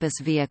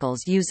multipurpose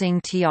vehicles using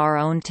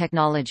TR-owned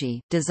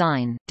technology,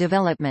 design,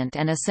 development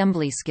and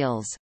assembly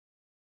skills.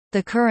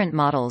 The current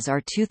models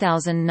are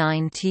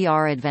 2009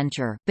 TR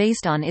Adventure,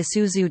 based on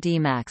Isuzu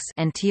D-Max,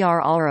 and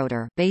TR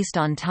Allroader, based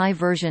on Thai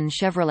version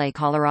Chevrolet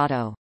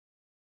Colorado.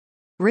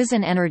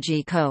 Risen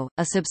Energy Co.,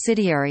 a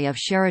subsidiary of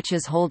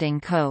Sherich's Holding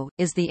Co.,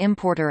 is the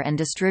importer and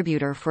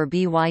distributor for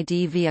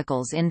BYD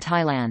vehicles in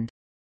Thailand.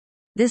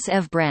 This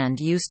EV brand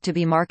used to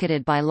be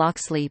marketed by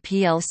Loxley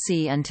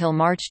plc until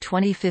March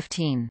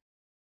 2015.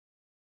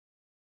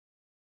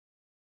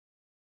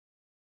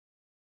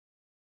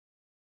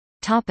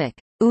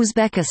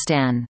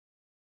 Uzbekistan.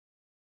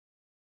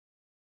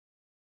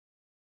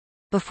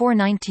 Before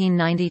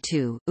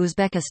 1992,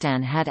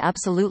 Uzbekistan had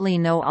absolutely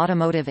no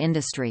automotive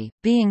industry,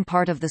 being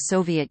part of the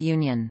Soviet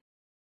Union.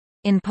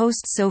 In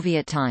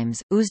post-Soviet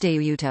times,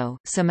 Uzdayuto,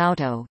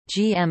 Samauto,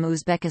 GM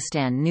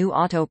Uzbekistan new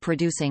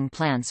auto-producing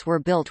plants were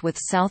built with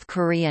South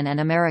Korean and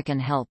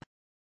American help.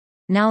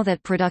 Now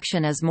that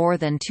production is more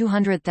than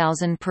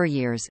 200,000 per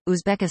year,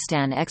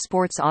 Uzbekistan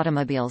exports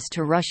automobiles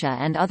to Russia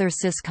and other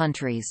CIS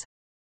countries.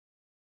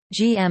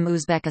 GM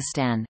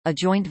Uzbekistan, a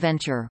joint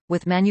venture,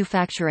 with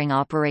manufacturing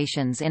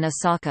operations in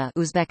Osaka,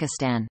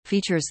 Uzbekistan,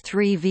 features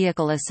 3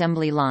 vehicle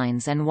assembly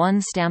lines and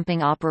 1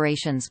 stamping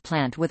operations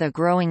plant with a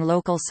growing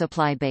local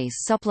supply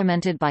base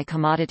supplemented by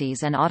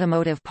commodities and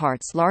automotive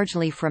parts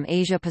largely from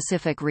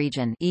Asia-Pacific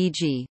region,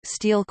 e.g.,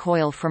 steel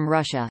coil from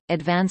Russia,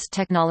 advanced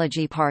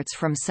technology parts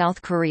from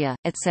South Korea,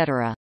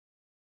 etc.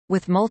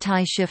 With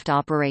multi-shift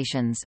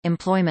operations,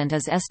 employment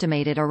is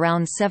estimated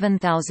around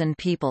 7,000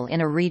 people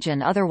in a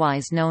region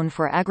otherwise known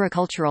for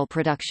agricultural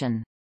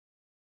production.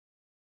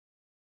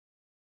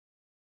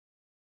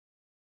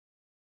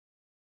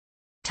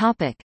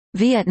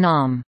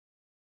 Vietnam.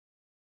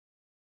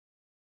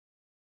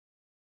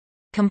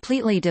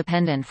 Completely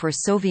dependent for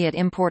Soviet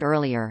import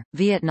earlier,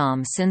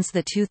 Vietnam since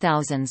the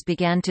 2000s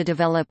began to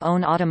develop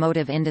own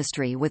automotive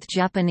industry with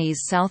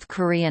Japanese, South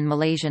Korean,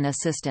 Malaysian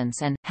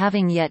assistance and,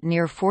 having yet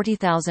near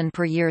 40,000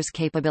 per year's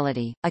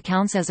capability,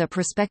 accounts as a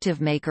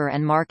prospective maker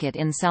and market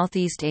in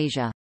Southeast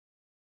Asia.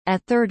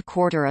 At third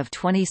quarter of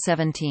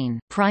 2017,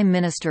 Prime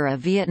Minister of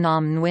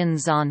Vietnam Nguyen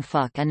Xuan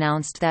Phuc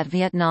announced that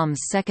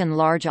Vietnam's second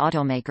large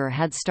automaker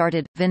had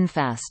started,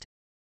 VinFast.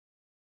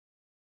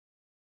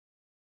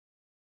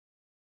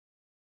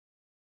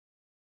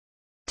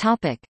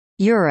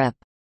 Europe.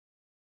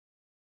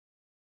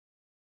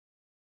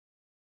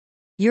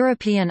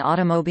 European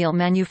Automobile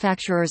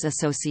Manufacturers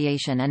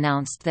Association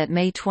announced that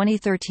May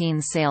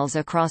 2013 sales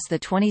across the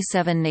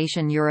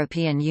 27-nation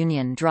European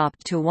Union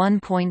dropped to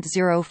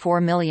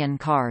 1.04 million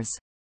cars.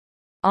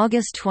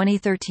 August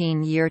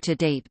 2013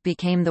 year-to-date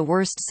became the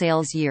worst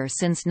sales year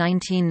since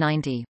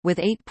 1990, with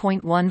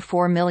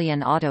 8.14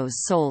 million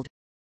autos sold.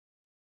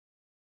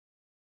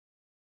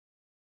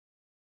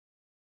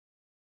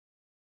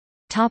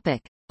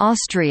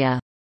 Austria.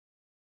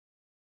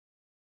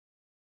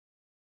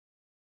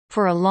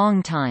 For a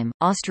long time,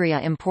 Austria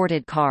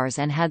imported cars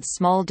and had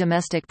small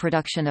domestic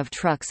production of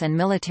trucks and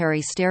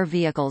military stair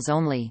vehicles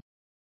only.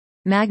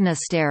 Magna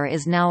Steyr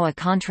is now a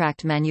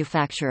contract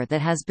manufacturer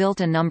that has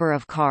built a number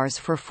of cars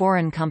for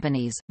foreign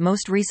companies,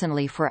 most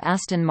recently for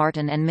Aston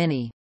Martin and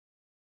Mini.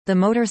 The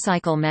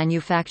motorcycle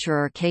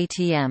manufacturer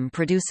KTM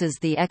produces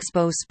the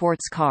Expo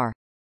sports car.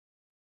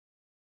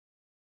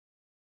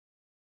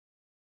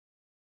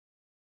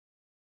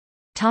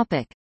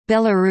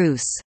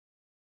 Belarus.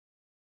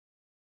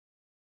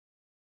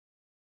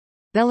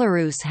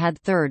 Belarus had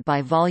third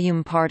by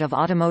volume part of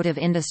automotive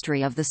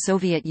industry of the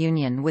Soviet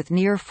Union with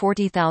near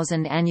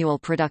 40,000 annual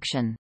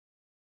production.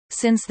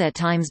 Since that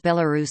times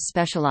Belarus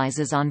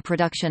specializes on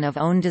production of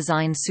own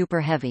design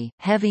super-heavy,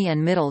 heavy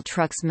and middle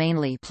trucks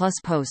mainly plus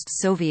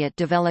post-Soviet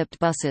developed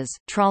buses,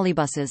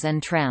 trolleybuses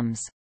and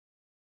trams.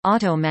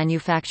 Auto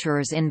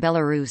manufacturers in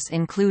Belarus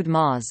include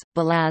MAZ,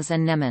 Belaz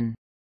and Neman.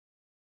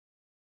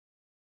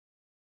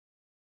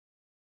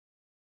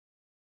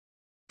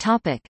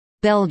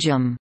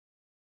 Belgium.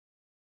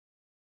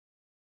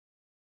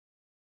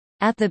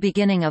 At the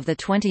beginning of the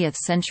 20th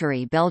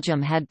century,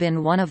 Belgium had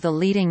been one of the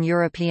leading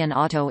European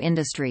auto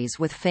industries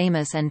with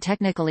famous and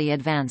technically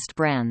advanced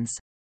brands.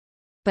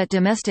 But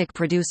domestic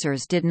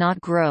producers did not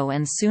grow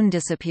and soon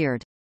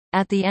disappeared.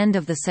 At the end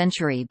of the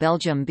century,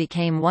 Belgium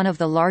became one of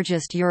the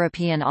largest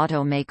European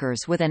auto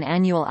makers with an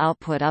annual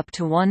output up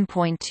to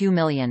 1.2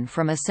 million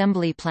from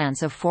assembly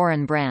plants of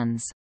foreign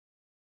brands.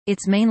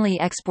 Its mainly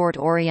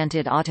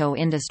export-oriented auto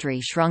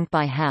industry shrunk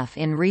by half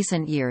in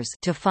recent years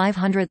to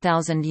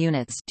 500,000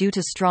 units due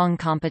to strong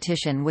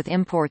competition with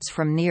imports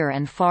from Near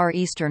and Far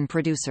Eastern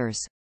producers.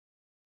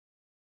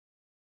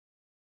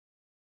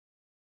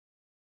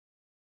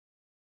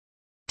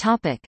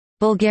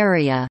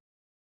 Bulgaria.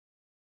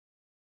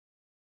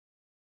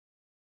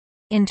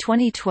 In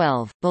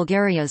 2012,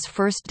 Bulgaria's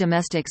first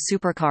domestic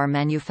supercar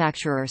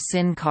manufacturer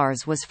Sin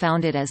Cars was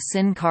founded as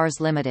Sin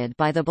Cars Limited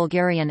by the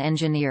Bulgarian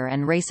engineer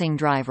and racing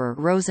driver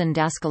Rosen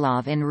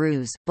Daskalov in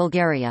Ruse,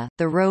 Bulgaria.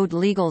 The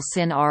road-legal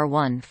Sin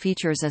R1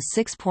 features a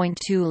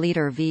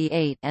 6.2-liter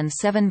V8 and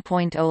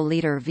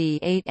 7.0-liter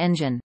V8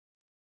 engine.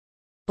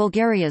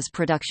 Bulgaria's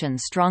production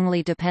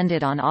strongly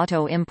depended on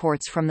auto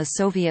imports from the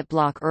Soviet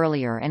bloc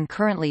earlier and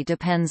currently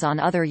depends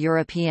on other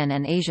European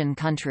and Asian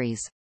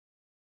countries.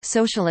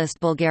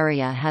 Socialist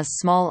Bulgaria has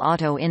small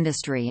auto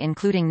industry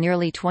including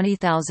nearly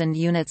 20,000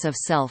 units of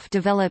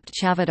self-developed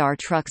Chavadar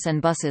trucks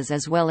and buses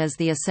as well as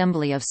the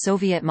assembly of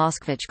Soviet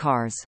Moskvich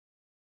cars.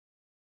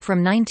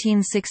 From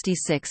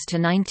 1966 to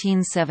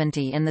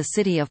 1970 in the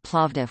city of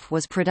Plovdiv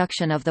was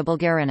production of the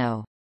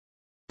Bulgarino.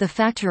 The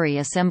factory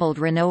assembled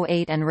Renault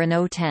 8 and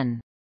Renault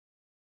 10.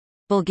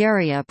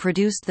 Bulgaria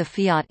produced the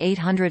Fiat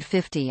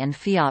 850 and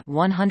Fiat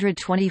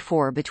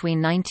 124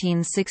 between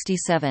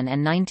 1967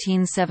 and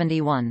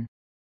 1971.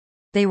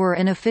 They were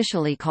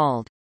unofficially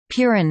called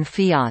Purin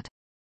Fiat.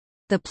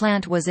 The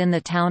plant was in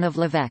the town of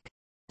Levec.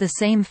 The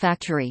same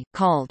factory,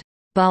 called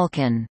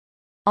Balkan,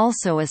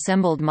 also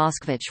assembled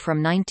Moskvich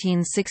from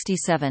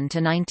 1967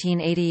 to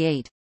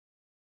 1988.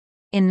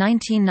 In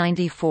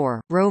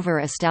 1994,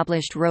 Rover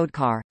established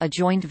Roadcar, a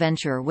joint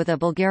venture with a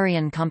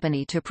Bulgarian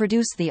company to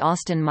produce the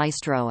Austin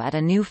Maestro at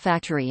a new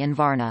factory in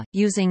Varna,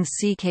 using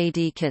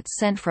CKD kits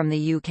sent from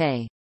the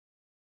UK.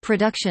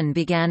 Production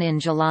began in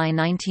July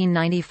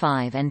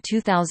 1995 and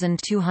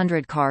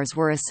 2,200 cars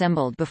were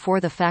assembled before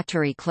the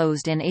factory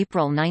closed in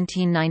April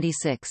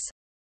 1996.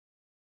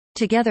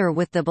 Together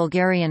with the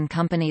Bulgarian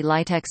company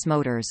Litex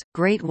Motors,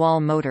 Great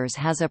Wall Motors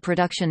has a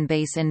production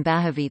base in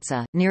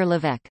Bahovica, near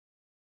Levec.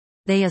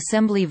 They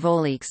assembly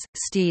Volix,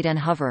 Steed and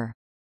Hover.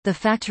 The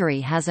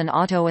factory has an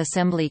auto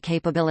assembly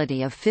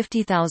capability of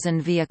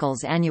 50,000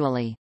 vehicles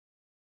annually.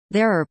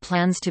 There are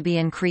plans to be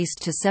increased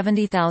to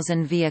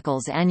 70,000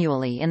 vehicles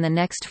annually in the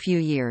next few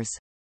years.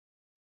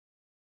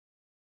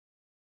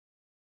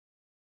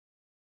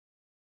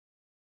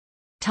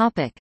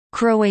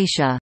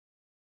 Croatia.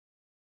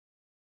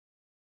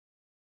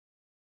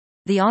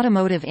 The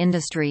automotive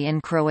industry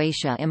in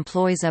Croatia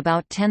employs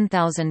about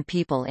 10,000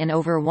 people in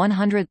over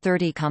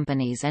 130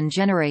 companies and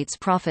generates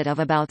profit of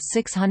about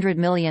 $600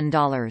 million.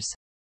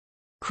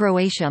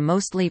 Croatia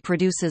mostly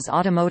produces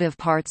automotive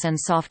parts and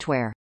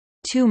software.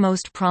 Two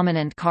most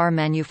prominent car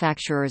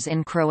manufacturers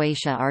in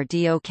Croatia are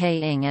DOK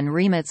ING and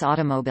Rimac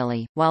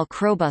Automobili, while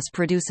Crobus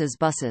produces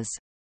buses.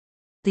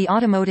 The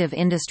automotive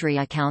industry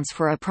accounts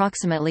for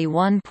approximately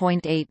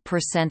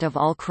 1.8% of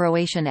all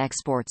Croatian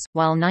exports,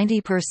 while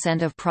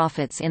 90% of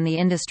profits in the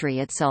industry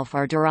itself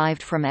are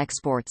derived from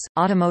exports.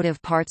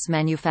 Automotive parts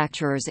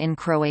manufacturers in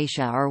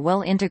Croatia are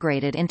well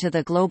integrated into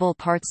the global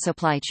parts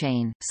supply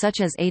chain,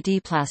 such as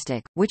AD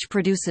Plastic, which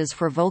produces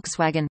for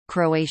Volkswagen.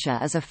 Croatia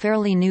is a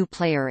fairly new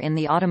player in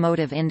the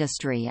automotive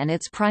industry, and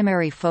its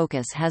primary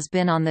focus has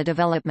been on the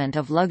development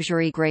of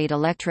luxury-grade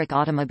electric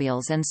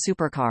automobiles and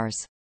supercars.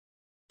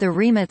 The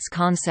Rimac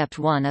Concept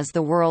 1 is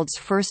the world's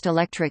first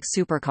electric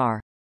supercar.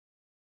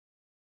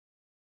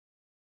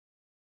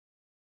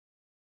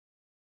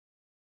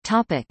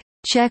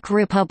 Czech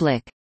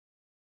Republic.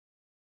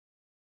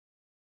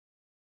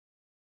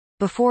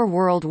 Before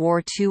World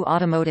War II,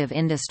 automotive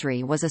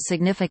industry was a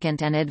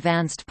significant and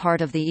advanced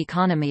part of the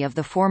economy of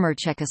the former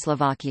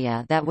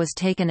Czechoslovakia that was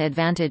taken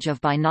advantage of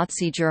by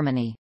Nazi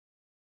Germany.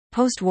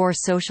 Post-war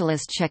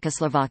socialist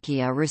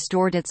Czechoslovakia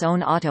restored its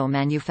own auto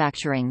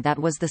manufacturing that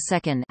was the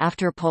second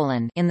after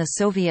Poland in the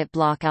Soviet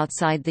bloc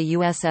outside the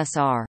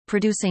USSR,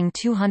 producing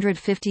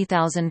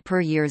 250,000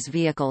 per year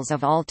vehicles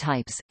of all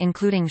types,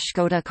 including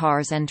Škoda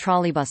cars and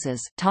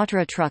trolleybuses,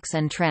 Tatra trucks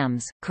and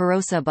trams,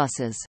 Karosa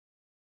buses.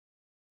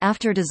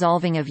 After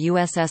dissolving of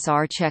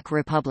USSR, Czech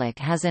Republic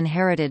has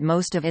inherited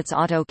most of its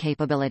auto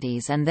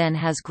capabilities and then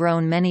has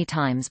grown many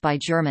times by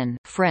German,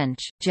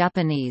 French,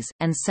 Japanese,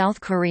 and South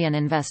Korean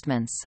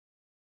investments.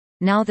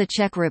 Now the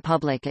Czech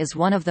Republic is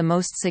one of the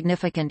most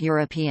significant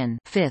European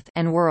fifth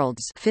and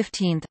world's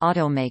 15th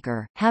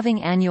automaker,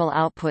 having annual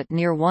output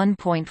near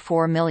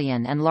 1.4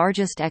 million and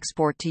largest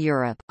export to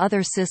Europe,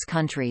 other CIS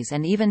countries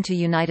and even to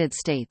United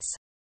States.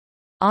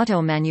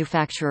 Auto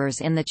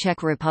manufacturers in the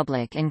Czech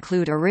Republic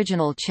include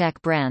original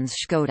Czech brands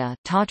Škoda,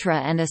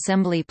 Tatra and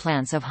assembly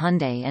plants of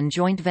Hyundai and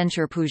joint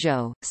venture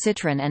Peugeot,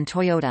 Citroën and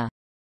Toyota.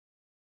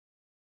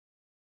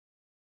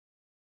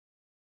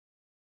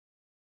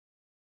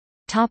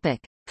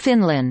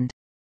 Finland.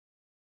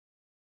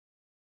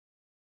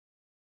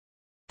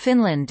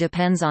 Finland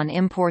depends on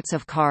imports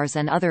of cars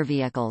and other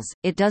vehicles.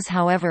 It does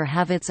however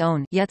have its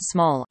own, yet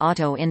small,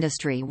 auto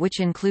industry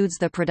which includes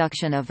the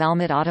production of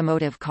Valmet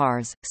automotive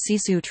cars,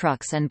 Sisu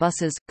trucks and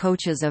buses,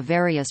 coaches of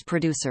various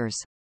producers.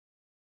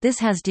 This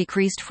has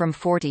decreased from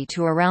 40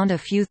 to around a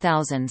few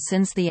thousand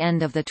since the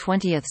end of the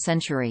 20th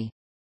century.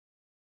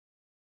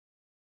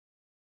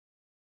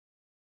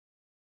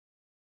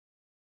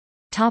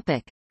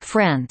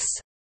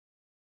 France.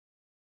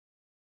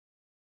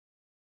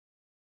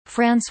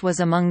 France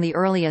was among the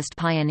earliest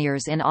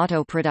pioneers in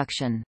auto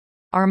production.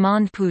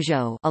 Armand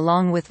Peugeot,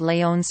 along with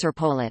Léon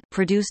Serpollet,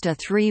 produced a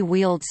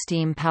three-wheeled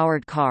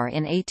steam-powered car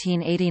in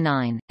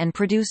 1889, and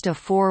produced a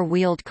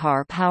four-wheeled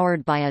car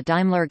powered by a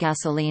Daimler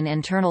gasoline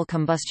internal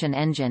combustion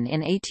engine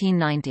in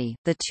 1890.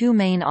 The two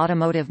main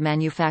automotive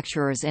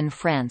manufacturers in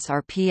France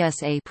are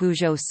PSA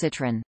Peugeot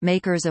Citroën,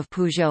 makers of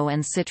Peugeot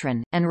and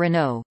Citroën, and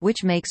Renault,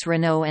 which makes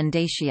Renault and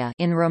Dacia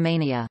in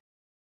Romania.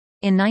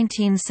 In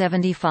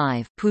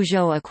 1975,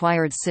 Peugeot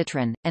acquired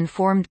Citroën, and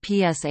formed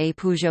PSA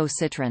Peugeot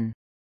Citroën.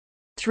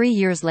 3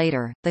 years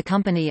later, the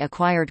company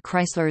acquired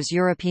Chrysler's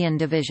European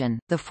division,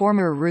 the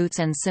former Rootes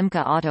and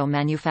Simca auto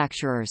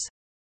manufacturers.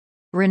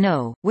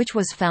 Renault, which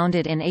was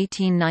founded in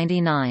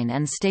 1899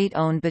 and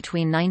state-owned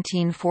between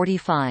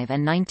 1945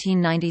 and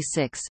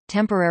 1996,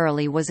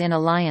 temporarily was in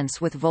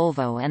alliance with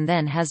Volvo and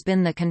then has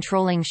been the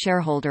controlling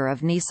shareholder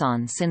of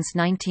Nissan since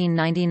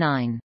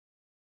 1999.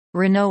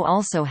 Renault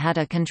also had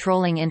a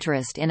controlling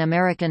interest in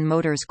American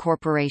Motors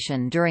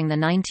Corporation during the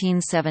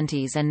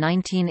 1970s and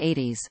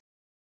 1980s.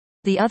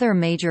 The other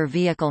major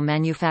vehicle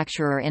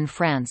manufacturer in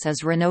France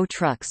is Renault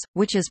Trucks,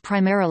 which is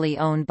primarily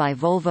owned by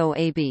Volvo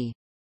AB.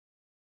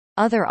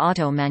 Other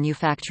auto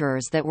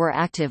manufacturers that were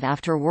active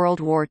after World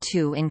War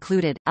II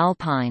included,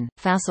 Alpine,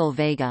 Facel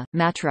Vega,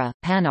 Matra,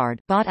 Panhard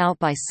bought out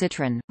by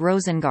Citroën,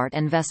 Rosengart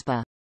and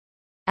Vespa.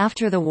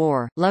 After the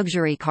war,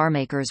 luxury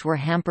carmakers were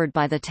hampered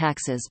by the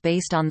taxes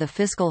based on the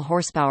fiscal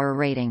horsepower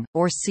rating,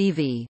 or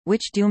CV,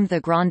 which doomed the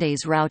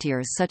Grandes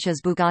routiers such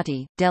as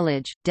Bugatti,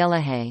 Delage,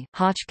 Delahaye,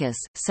 Hotchkiss,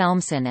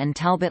 Salmson and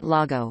Talbot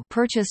Lago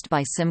purchased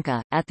by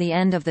Simca. At the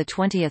end of the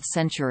 20th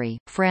century,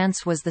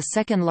 France was the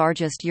second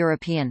largest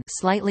European,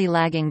 slightly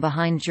lagging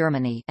behind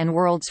Germany, and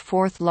world's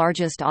fourth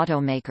largest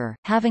automaker,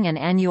 having an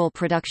annual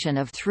production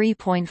of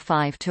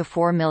 3.5 to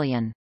 4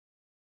 million.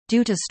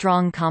 Due to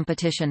strong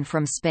competition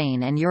from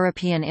Spain and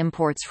European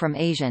imports from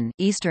Asian,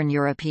 Eastern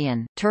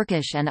European,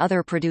 Turkish and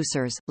other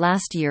producers,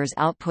 last year's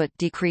output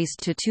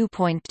decreased to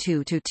 2.2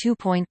 to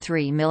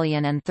 2.3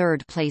 million and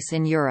third place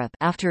in Europe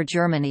after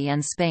Germany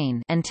and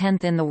Spain and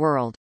 10th in the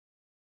world.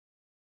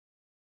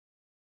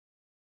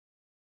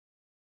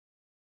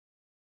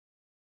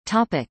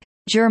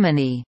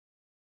 Germany.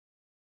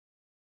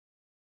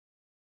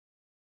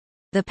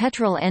 The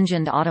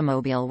petrol-engined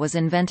automobile was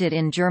invented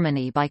in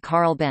Germany by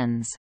Carl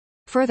Benz.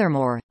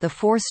 Furthermore, the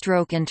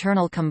four-stroke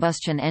internal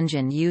combustion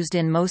engine used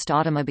in most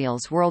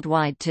automobiles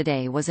worldwide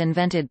today was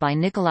invented by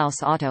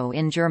Nikolaus Otto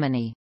in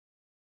Germany.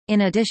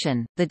 In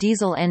addition, the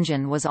diesel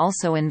engine was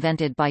also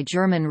invented by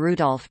German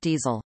Rudolf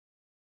Diesel.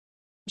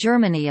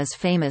 Germany is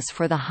famous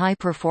for the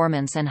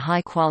high-performance and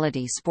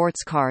high-quality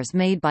sports cars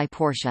made by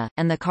Porsche,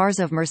 and the cars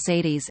of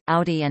Mercedes,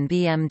 Audi and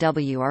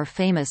BMW are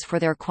famous for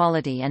their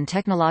quality and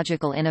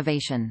technological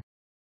innovation.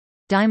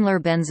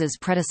 Daimler-Benz's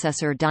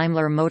predecessor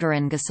Daimler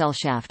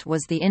Motorengesellschaft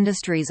was the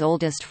industry's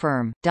oldest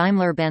firm.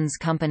 Daimler-Benz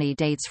Company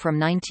dates from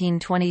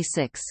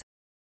 1926.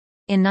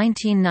 In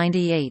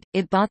 1998,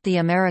 it bought the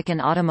American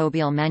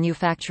automobile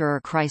manufacturer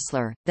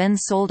Chrysler, then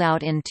sold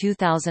out in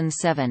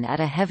 2007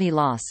 at a heavy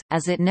loss,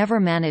 as it never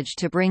managed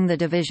to bring the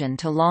division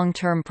to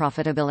long-term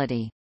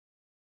profitability.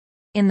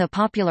 In the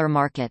popular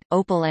market,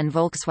 Opel and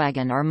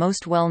Volkswagen are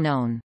most well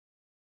known.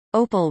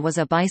 Opel was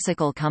a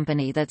bicycle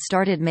company that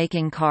started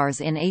making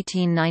cars in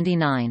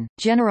 1899.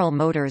 General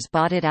Motors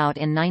bought it out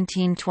in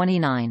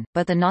 1929,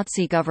 but the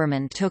Nazi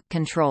government took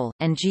control,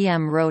 and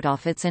GM wrote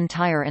off its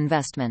entire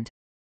investment.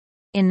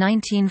 In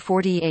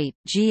 1948,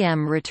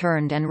 GM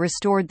returned and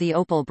restored the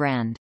Opel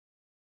brand.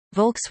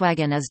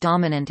 Volkswagen is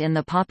dominant in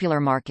the popular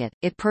market.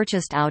 It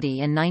purchased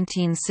Audi in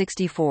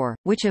 1964,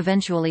 which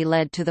eventually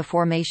led to the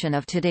formation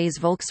of today's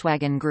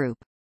Volkswagen Group.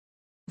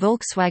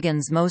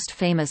 Volkswagen's most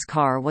famous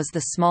car was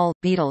the small,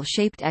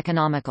 Beetle-shaped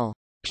economical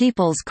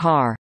people's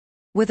car,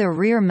 with a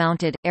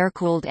rear-mounted,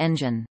 air-cooled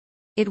engine.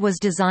 It was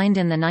designed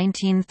in the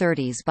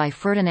 1930s by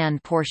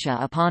Ferdinand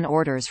Porsche upon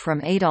orders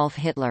from Adolf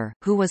Hitler,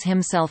 who was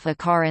himself a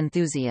car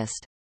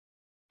enthusiast.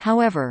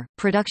 However,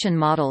 production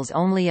models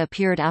only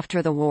appeared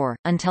after the war.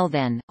 Until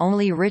then,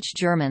 only rich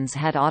Germans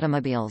had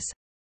automobiles.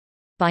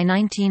 By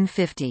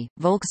 1950,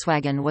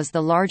 Volkswagen was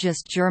the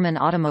largest German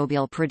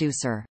automobile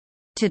producer.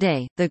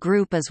 Today, the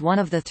group is one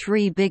of the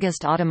three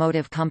biggest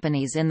automotive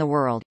companies in the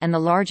world, and the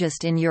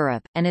largest in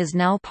Europe, and is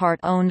now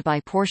part-owned by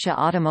Porsche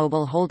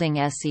Automobile Holding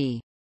SE.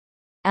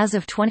 As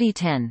of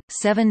 2010,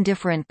 7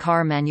 different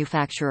car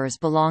manufacturers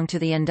belong to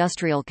the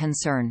industrial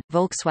concern: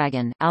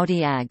 Volkswagen,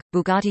 Audi AG,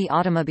 Bugatti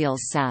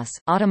Automobiles SAS,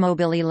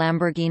 Automobili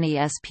Lamborghini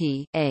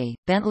SP.A,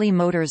 Bentley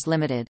Motors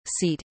Limited,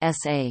 Seat,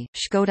 SA,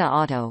 Škoda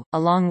Auto,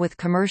 along with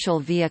commercial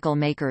vehicle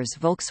makers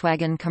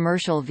Volkswagen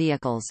Commercial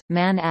Vehicles,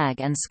 MAN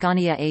AG and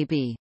Scania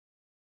AB.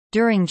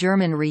 During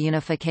German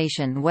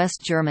reunification, West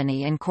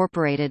Germany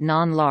incorporated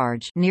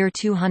non-large, near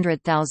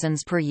 200,000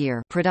 per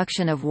year,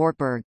 production of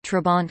Wartburg,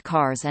 Trabant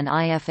cars and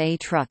IFA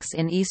trucks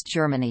in East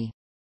Germany.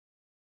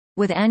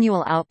 With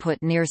annual output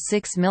near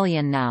 6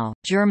 million now,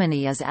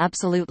 Germany is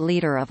absolute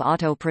leader of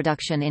auto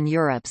production in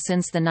Europe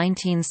since the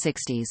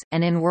 1960s,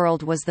 and in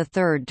world was the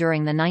third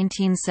during the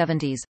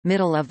 1970s,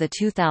 middle of the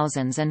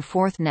 2000s and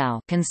fourth now,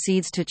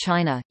 concedes to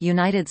China,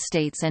 United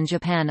States and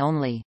Japan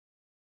only.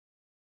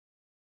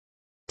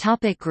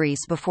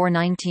 Greece. Before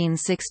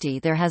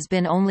 1960 there has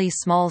been only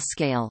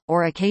small-scale,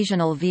 or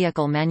occasional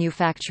vehicle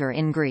manufacture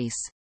in Greece.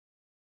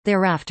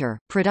 Thereafter,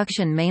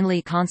 production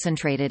mainly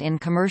concentrated in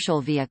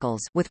commercial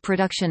vehicles, with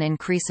production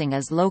increasing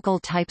as local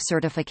type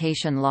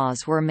certification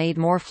laws were made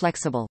more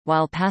flexible,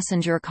 while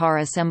passenger car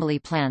assembly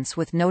plants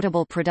with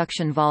notable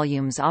production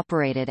volumes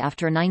operated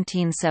after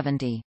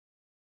 1970.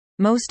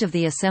 Most of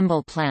the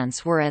assemble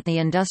plants were at the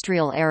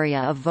industrial area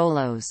of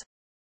Volos.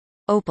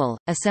 Opel,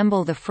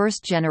 assemble the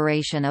first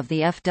generation of the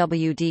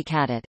FWD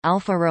Kadett.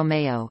 Alfa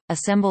Romeo,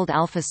 assembled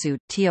Alphasuit,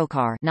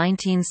 Teocar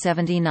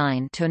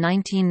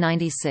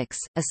 1979–1996,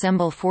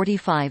 assemble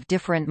 45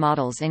 different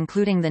models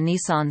including the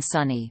Nissan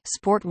Sunny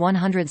Sport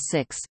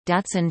 106,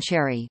 Datsun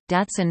Cherry,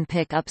 Datsun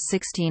Pickup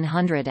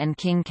 1600 and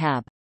King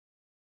Cab.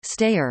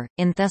 Steyr,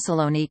 in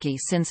Thessaloniki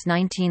since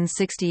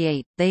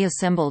 1968, they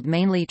assembled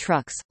mainly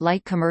trucks,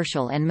 light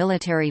commercial and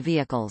military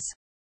vehicles.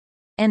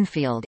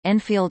 Enfield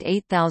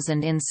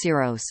 8000 in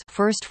Syros,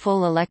 first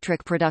full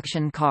electric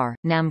production car.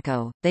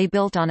 Namco, they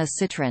built on a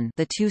Citroën,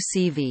 the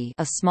 2CV,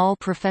 a small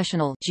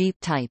professional Jeep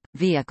type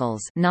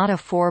vehicles, not a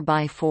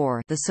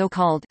 4x4, the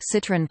so-called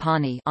Citroën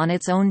Pani, on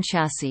its own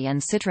chassis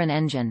and Citroën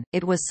engine.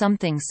 It was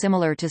something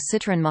similar to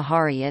Citroën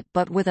Mahariot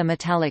but with a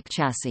metallic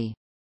chassis.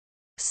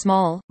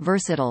 Small,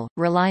 versatile,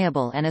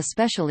 reliable and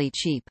especially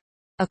cheap.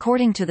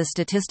 According to the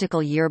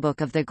Statistical Yearbook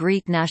of the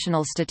Greek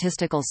National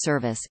Statistical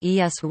Service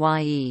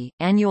 (ESYE),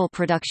 annual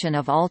production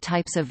of all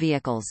types of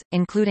vehicles,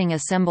 including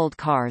assembled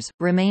cars,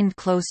 remained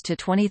close to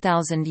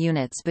 20,000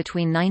 units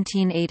between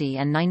 1980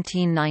 and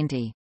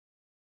 1990.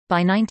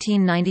 By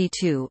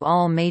 1992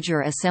 all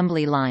major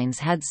assembly lines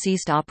had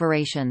ceased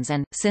operations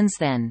and, since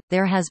then,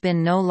 there has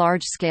been no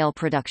large-scale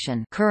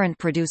production. Current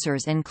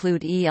producers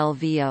include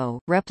ELVO,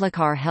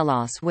 Replicar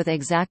Hellas with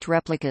exact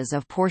replicas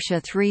of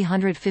Porsche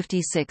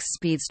 356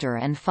 Speedster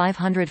and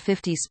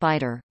 550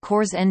 Spyder,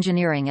 Kors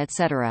Engineering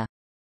etc.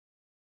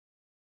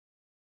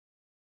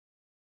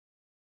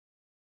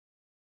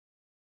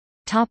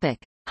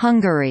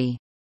 Hungary.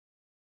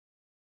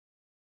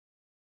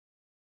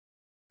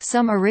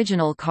 Some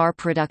original car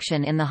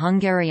production in the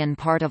Hungarian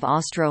part of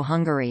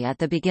Austro-Hungary at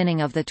the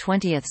beginning of the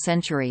 20th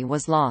century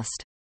was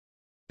lost.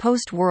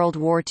 Post-World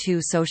War II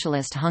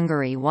Socialist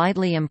Hungary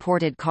widely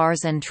imported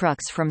cars and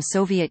trucks from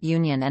Soviet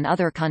Union and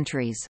other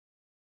countries.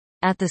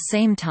 At the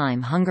same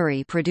time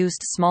Hungary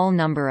produced small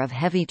number of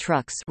heavy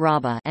trucks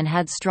and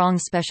had strong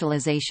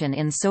specialization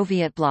in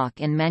Soviet bloc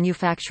in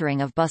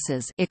manufacturing of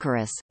buses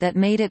Icarus, that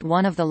made it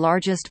one of the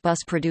largest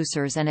bus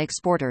producers and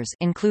exporters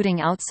including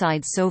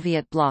outside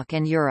Soviet bloc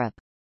and Europe.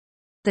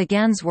 The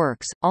Ganz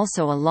Works,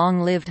 also a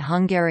long-lived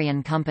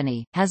Hungarian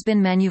company, has been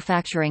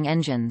manufacturing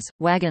engines,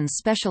 wagons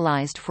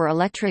specialized for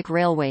electric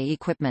railway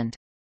equipment.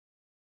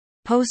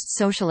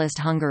 Post-socialist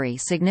Hungary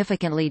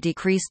significantly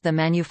decreased the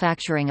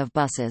manufacturing of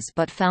buses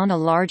but found a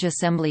large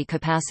assembly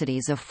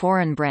capacities of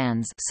foreign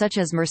brands such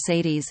as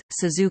Mercedes,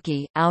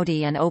 Suzuki,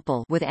 Audi and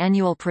Opel with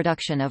annual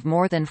production of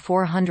more than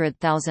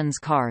 400,000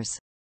 cars.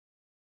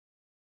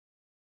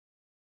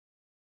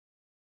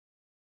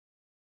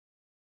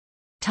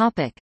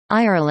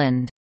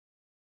 Ireland.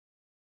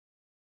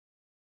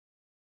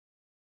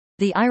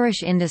 The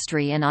Irish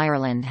industry in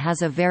Ireland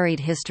has a varied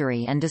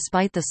history, and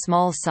despite the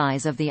small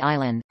size of the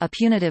island, a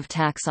punitive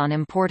tax on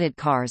imported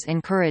cars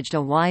encouraged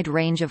a wide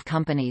range of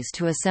companies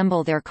to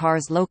assemble their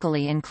cars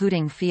locally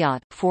including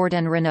Fiat, Ford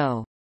and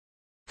Renault.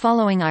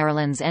 Following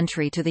Ireland's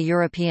entry to the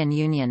European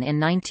Union in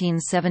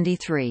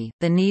 1973,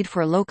 the need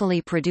for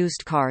locally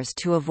produced cars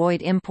to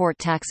avoid import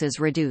taxes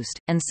reduced,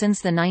 and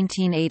since the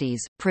 1980s,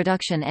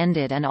 production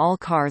ended and all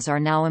cars are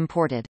now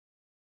imported.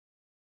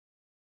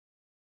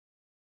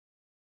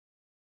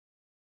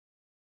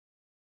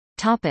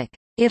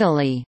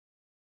 Italy.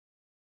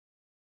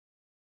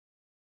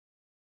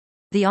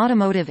 The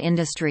automotive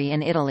industry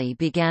in Italy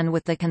began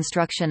with the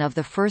construction of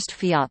the first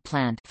Fiat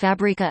plant,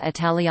 Fabbrica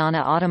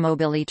Italiana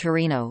Automobili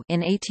Torino,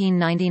 in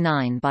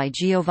 1899 by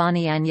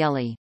Giovanni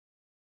Agnelli.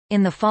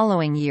 In the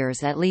following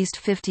years at least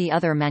 50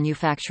 other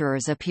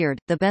manufacturers appeared,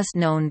 the best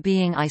known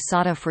being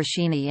Isotta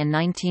Fraschini in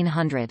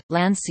 1900,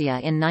 Lancia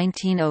in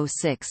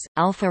 1906,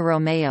 Alfa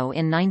Romeo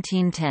in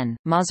 1910,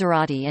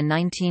 Maserati in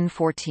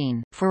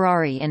 1914,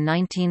 Ferrari in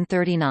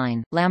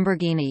 1939,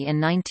 Lamborghini in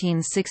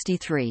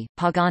 1963,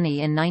 Pagani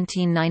in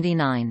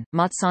 1999,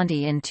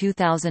 Mazzanti in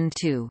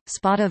 2002,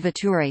 Spada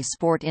Vetture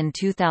Sport in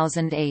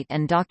 2008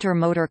 and Dr.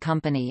 Motor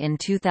Company in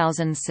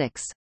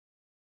 2006.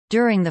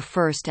 During the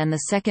First and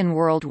the Second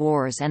World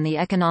Wars and the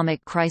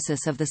economic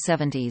crisis of the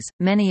 70s,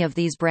 many of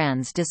these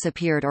brands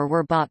disappeared or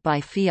were bought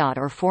by Fiat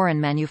or foreign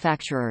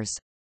manufacturers.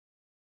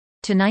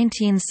 To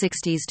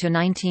 1960s to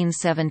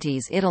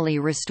 1970s Italy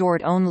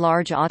restored own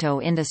large auto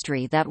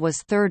industry that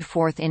was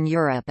third-fourth in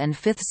Europe and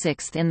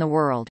fifth-sixth in the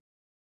world.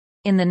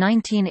 In the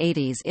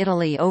 1980s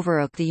Italy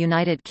overtook the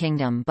United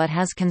Kingdom but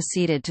has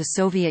conceded to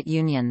Soviet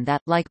Union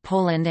that, like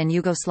Poland and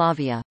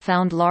Yugoslavia,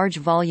 found large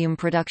volume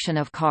production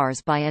of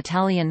cars by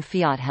Italian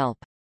Fiat help.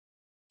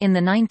 In the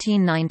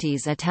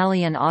 1990s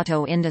Italian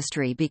auto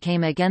industry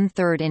became again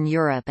third in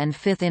Europe and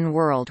fifth in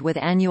world with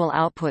annual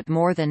output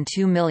more than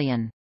 2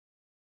 million.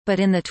 But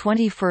in the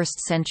 21st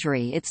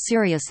century it's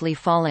seriously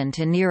fallen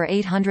to near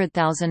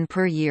 800,000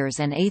 per year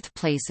and 8th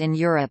place in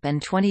Europe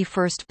and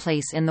 21st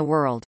place in the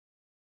world.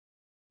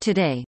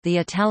 Today, the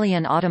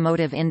Italian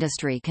automotive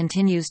industry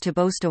continues to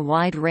boast a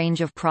wide range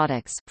of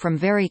products, from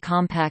very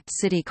compact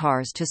city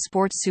cars to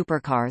sports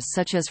supercars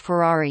such as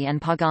Ferrari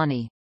and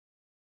Pagani.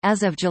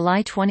 As of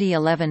July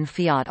 2011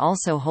 Fiat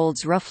also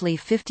holds roughly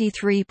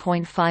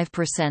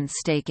 53.5%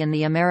 stake in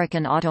the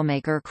American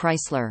automaker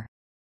Chrysler.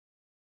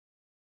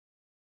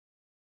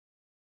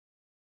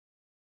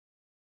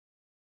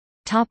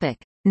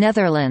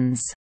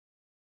 Netherlands.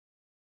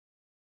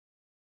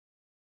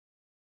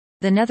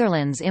 The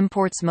Netherlands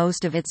imports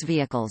most of its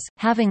vehicles,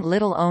 having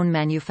little own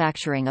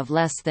manufacturing of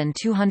less than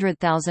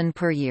 200,000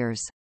 per year.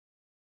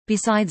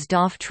 Besides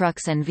DAF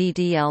trucks and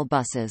VDL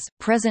buses,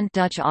 present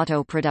Dutch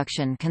auto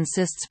production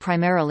consists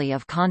primarily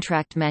of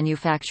contract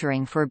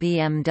manufacturing for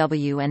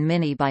BMW and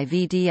Mini by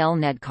VDL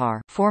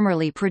Nedcar,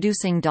 formerly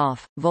producing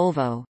DAF,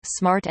 Volvo,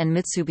 Smart and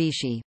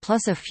Mitsubishi,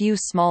 plus a few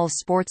small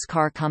sports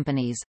car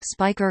companies,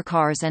 Spyker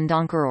Cars and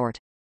Donkerort.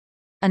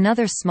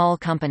 Another small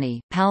company,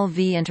 PAL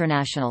V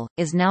International,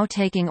 is now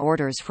taking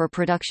orders for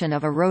production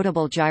of a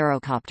roadable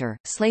gyrocopter,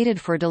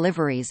 slated for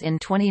deliveries in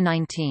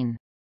 2019.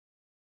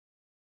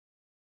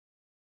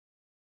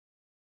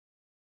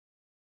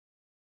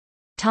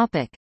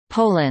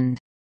 Poland.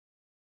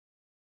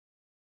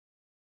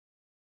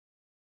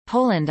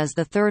 Poland is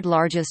the third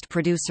largest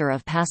producer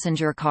of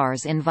passenger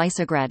cars in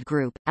Visegrad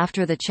Group,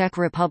 after the Czech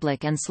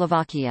Republic and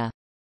Slovakia.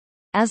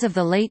 As of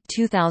the late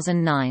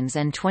 2009s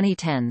and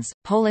 2010s,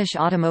 Polish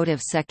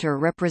automotive sector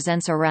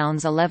represents around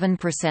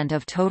 11%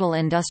 of total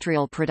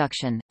industrial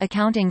production,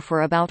 accounting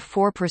for about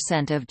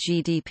 4% of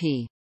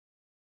GDP.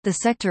 The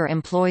sector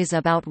employs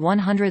about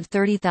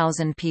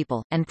 130,000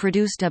 people, and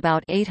produced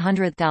about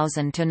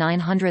 800,000 to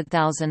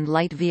 900,000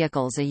 light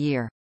vehicles a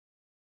year.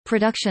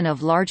 Production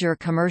of larger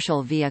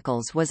commercial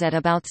vehicles was at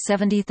about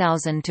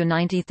 70,000 to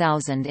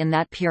 90,000 in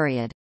that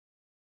period.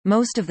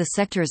 Most of the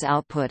sector's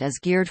output is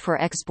geared for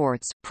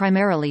exports,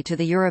 primarily to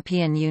the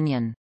European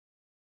Union.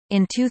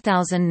 In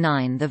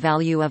 2009, the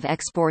value of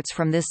exports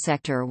from this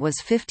sector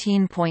was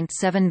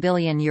 €15.7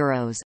 billion,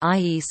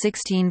 i.e.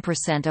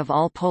 16% of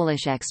all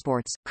Polish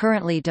exports.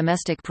 Currently,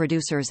 domestic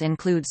producers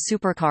include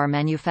supercar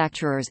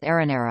manufacturers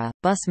Aeronera,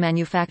 bus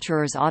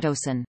manufacturers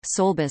Autosan,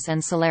 Solbus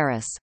and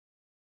Solaris.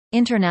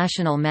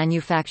 International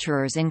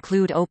manufacturers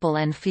include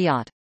Opel and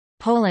Fiat.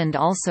 Poland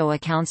also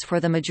accounts for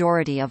the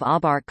majority of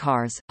Abarth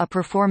cars, a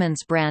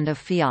performance brand of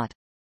Fiat.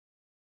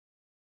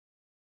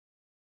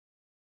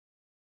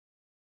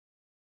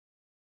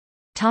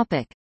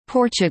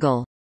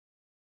 Portugal.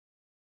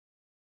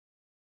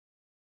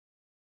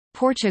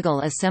 Portugal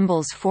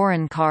assembles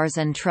foreign cars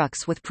and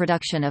trucks with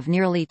production of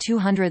nearly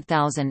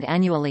 200,000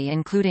 annually,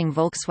 including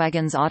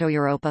Volkswagen's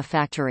Autoeuropa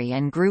factory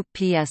and Group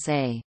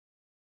PSA.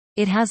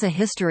 It has a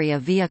history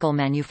of vehicle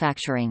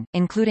manufacturing,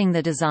 including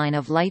the design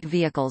of light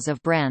vehicles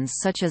of brands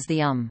such as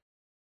the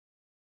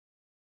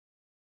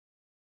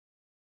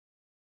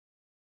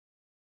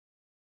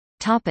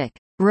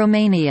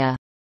Romania.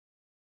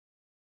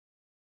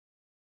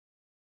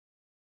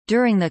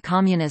 During the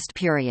communist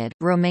period,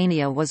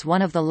 Romania was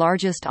one of the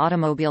largest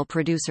automobile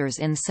producers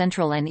in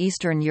Central and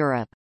Eastern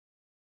Europe.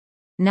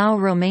 Now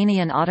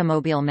Romanian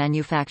automobile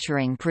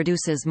manufacturing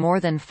produces more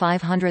than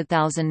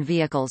 500,000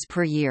 vehicles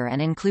per year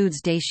and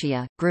includes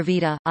Dacia,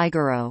 Gravita,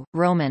 Igoro,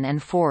 Roman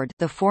and Ford,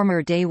 the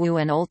former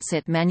Daewoo and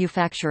Oltsit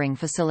manufacturing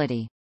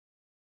facility.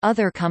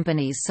 Other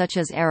companies such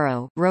as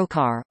Aero,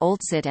 Rocar,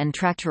 Oltsit and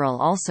Tractoral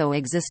also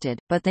existed,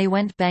 but they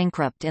went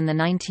bankrupt in the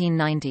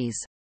 1990s.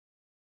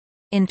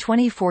 In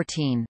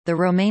 2014, the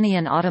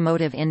Romanian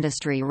automotive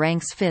industry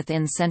ranks fifth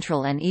in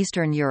Central and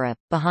Eastern Europe,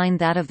 behind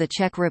that of the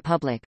Czech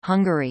Republic,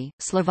 Hungary,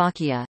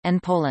 Slovakia,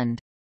 and Poland.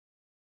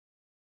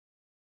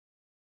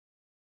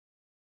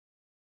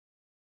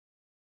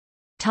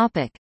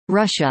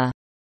 Russia.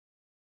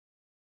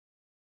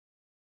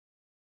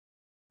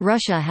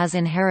 Russia has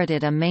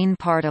inherited a main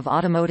part of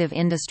automotive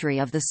industry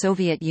of the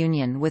Soviet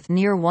Union with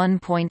near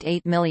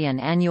 1.8 million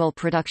annual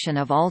production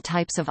of all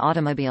types of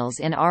automobiles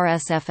in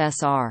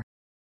RSFSR.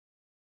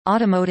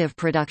 Automotive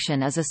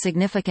production is a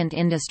significant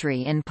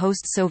industry in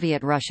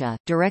post-Soviet Russia,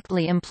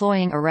 directly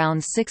employing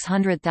around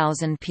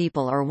 600,000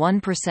 people or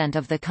 1%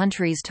 of the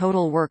country's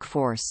total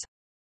workforce.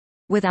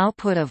 With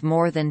output of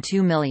more than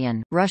 2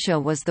 million, Russia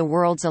was the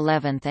world's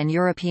 11th and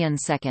European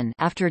second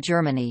after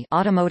Germany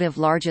automotive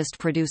largest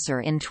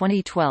producer in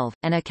 2012,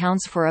 and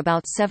accounts for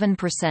about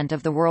 7%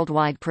 of the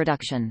worldwide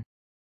production.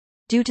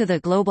 Due to the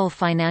global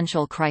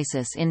financial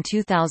crisis in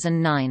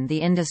 2009, the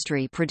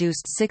industry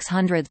produced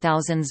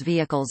 600,000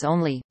 vehicles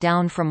only,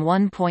 down from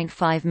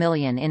 1.5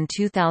 million in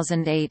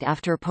 2008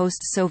 after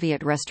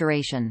post-Soviet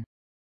restoration.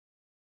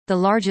 The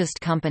largest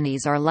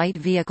companies are light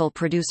vehicle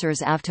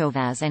producers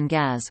Avtovaz and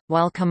Gaz,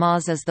 while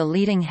KAMAZ is the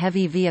leading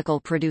heavy vehicle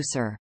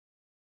producer.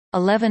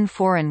 11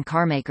 foreign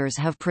carmakers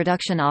have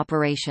production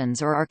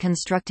operations or are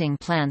constructing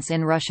plants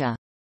in Russia.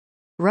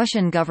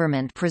 Russian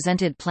government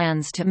presented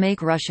plans to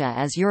make Russia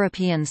as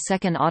Europe's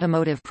second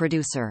automotive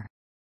producer.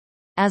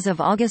 As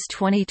of August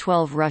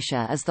 2012,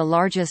 Russia is the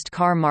largest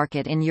car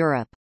market in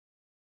Europe.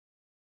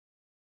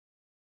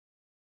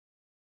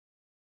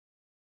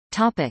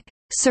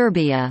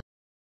 Serbia.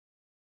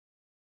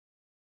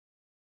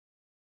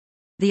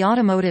 The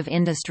automotive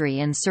industry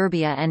in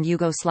Serbia and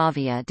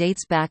Yugoslavia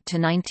dates back to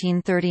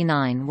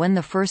 1939 when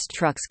the first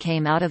trucks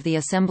came out of the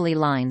assembly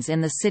lines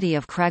in the city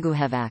of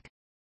Kragujevac.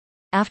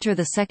 After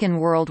the Second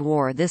World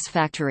War, this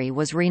factory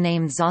was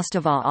renamed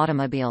Zastava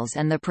Automobiles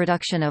and the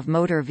production of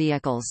motor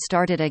vehicles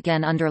started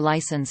again under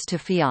license to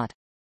Fiat.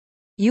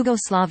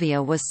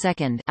 Yugoslavia was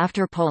second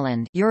after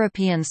Poland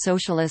European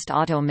socialist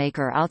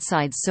automaker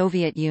outside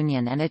Soviet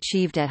Union and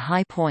achieved at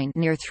high point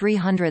near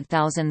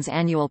 300,000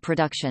 annual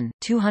production,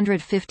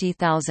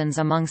 250,000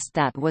 amongst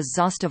that was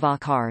Zastava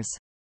cars.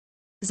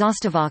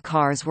 Zastava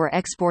cars were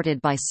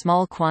exported by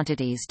small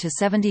quantities to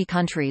 70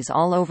 countries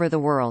all over the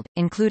world,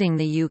 including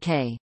the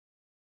UK.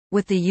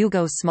 With the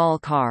Yugo small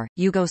car,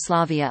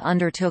 Yugoslavia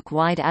undertook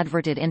wide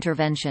adverted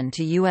intervention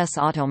to U.S.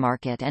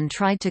 automarket and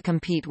tried to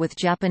compete with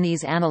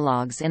Japanese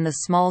analogues in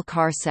the small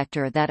car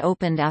sector that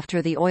opened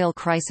after the oil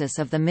crisis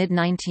of the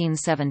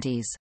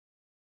mid-1970s.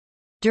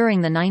 During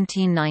the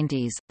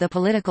 1990s, the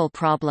political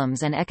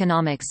problems and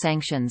economic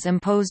sanctions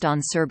imposed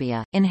on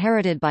Serbia,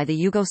 inherited by the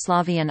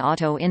Yugoslavian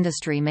auto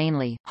industry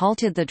mainly,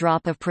 halted the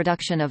drop of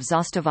production of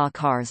Zastava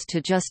cars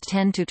to just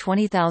 10 to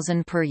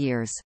 20,000 per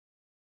year.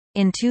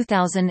 In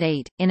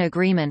 2008, in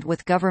agreement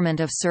with Government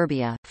of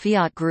Serbia,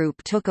 Fiat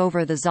Group took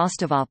over the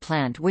Zastava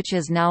plant, which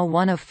is now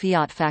one of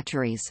Fiat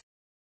factories.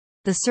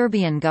 The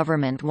Serbian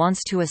government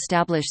wants to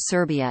establish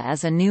Serbia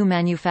as a new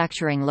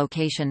manufacturing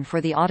location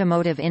for the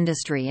automotive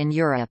industry in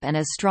Europe and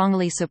is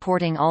strongly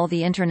supporting all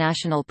the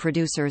international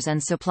producers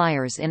and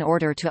suppliers in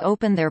order to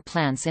open their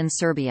plants in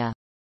Serbia.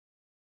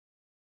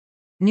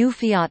 New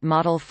Fiat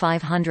Model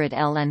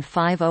 500L and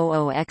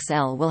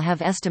 500XL will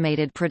have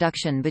estimated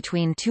production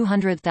between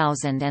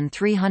 200,000 and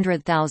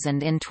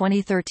 300,000 in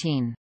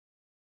 2013.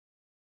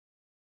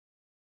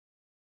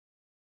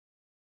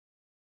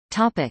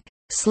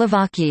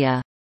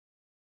 Slovakia.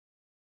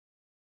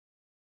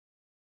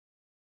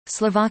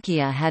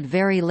 Slovakia had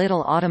very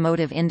little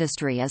automotive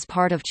industry as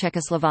part of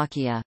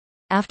Czechoslovakia.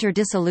 After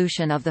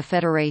dissolution of the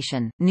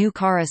federation, new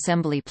car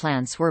assembly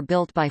plants were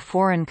built by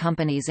foreign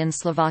companies in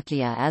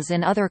Slovakia as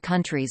in other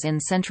countries in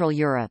Central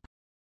Europe.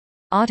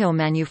 Auto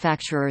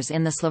manufacturers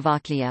in the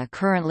Slovakia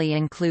currently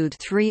include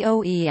 3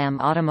 OEM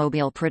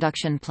automobile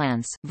production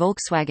plants,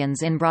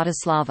 Volkswagens in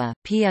Bratislava,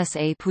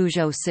 PSA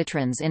Peugeot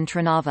Citroëns in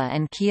Trnava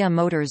and Kia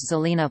Motors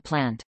Žilina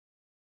plant.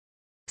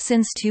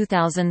 Since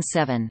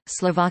 2007,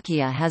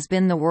 Slovakia has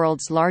been the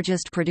world's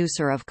largest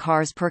producer of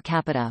cars per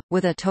capita,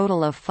 with a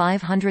total of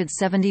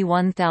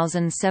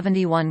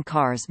 571,071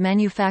 cars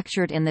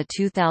manufactured in the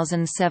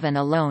 2007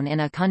 alone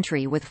in a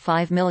country with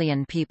 5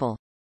 million people.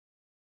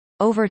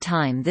 Over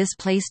time this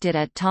placed it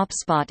at top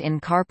spot in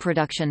car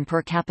production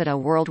per capita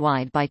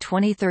worldwide by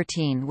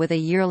 2013 with a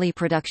yearly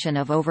production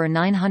of over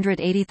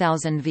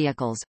 980,000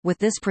 vehicles. With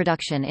this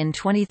production in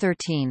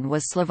 2013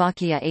 was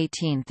Slovakia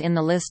 18th in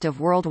the list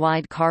of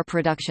worldwide car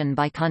production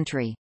by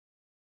country.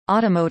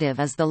 Automotive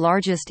is the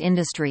largest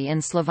industry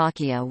in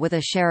Slovakia with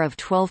a share of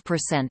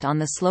 12% on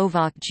the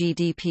Slovak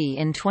GDP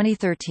in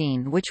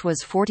 2013, which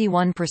was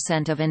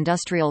 41% of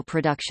industrial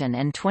production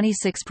and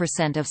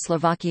 26% of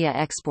Slovakia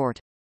export.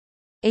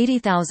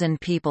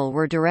 80,000 people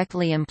were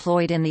directly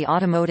employed in the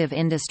automotive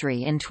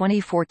industry in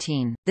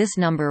 2014. This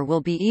number will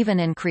be even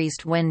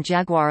increased when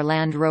Jaguar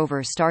Land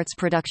Rover starts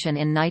production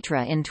in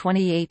Nitra in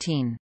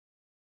 2018.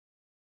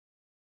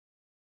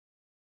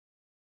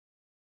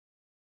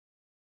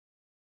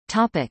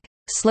 Topic: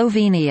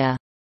 Slovenia.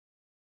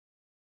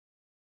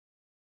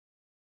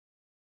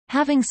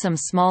 Having some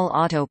small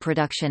auto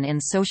production in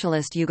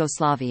socialist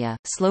Yugoslavia,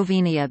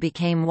 Slovenia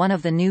became one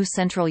of the new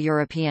Central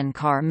European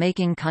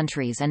car-making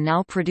countries and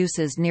now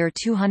produces near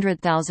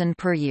 200,000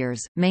 per year,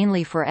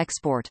 mainly for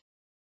export.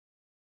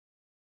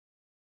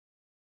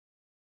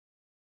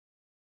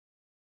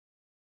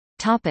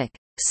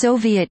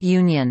 Soviet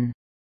Union.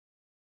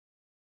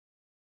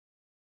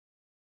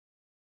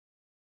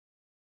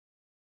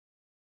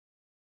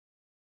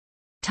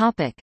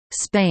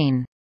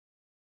 Spain.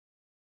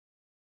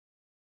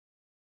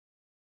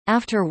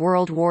 After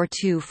World War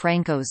II,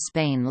 Franco's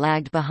Spain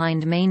lagged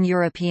behind main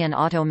European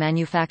auto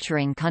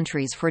manufacturing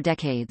countries for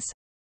decades.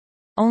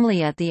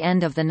 Only at the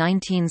end of the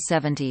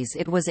 1970s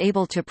it was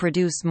able to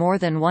produce more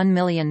than 1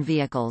 million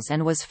vehicles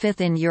and was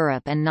fifth in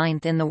Europe and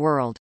ninth in the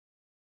world.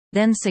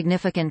 Then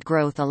significant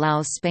growth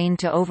allows Spain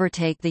to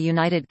overtake the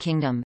United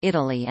Kingdom,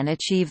 Italy and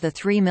achieve the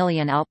 3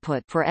 million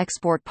output for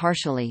export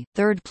partially,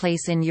 third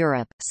place in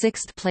Europe,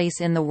 sixth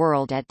place in the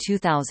world at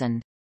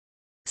 2000.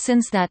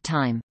 Since that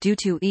time, due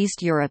to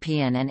East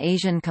European and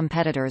Asian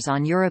competitors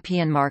on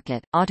European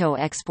market, auto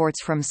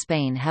exports from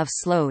Spain have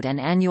slowed and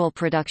annual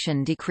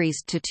production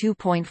decreased to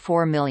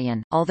 2.4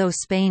 million, although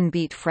Spain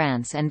beat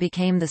France and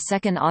became the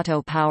second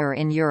auto power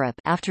in Europe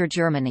after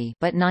Germany,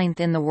 but ninth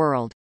in the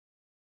world.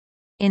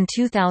 In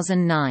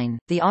 2009,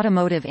 the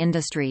automotive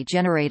industry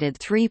generated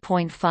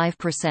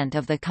 3.5%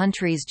 of the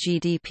country's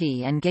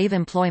GDP and gave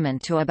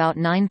employment to about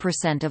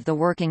 9% of the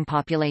working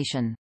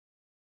population.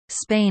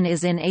 Spain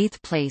is in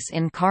 8th place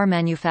in car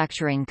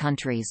manufacturing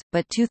countries,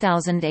 but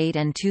 2008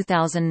 and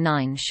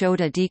 2009 showed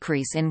a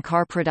decrease in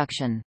car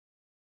production.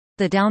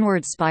 The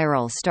downward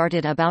spiral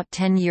started about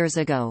 10 years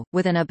ago,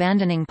 with an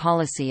abandoning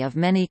policy of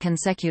many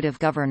consecutive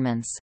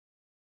governments.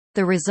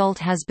 The result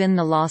has been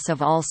the loss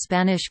of all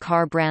Spanish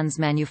car brands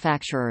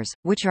manufacturers,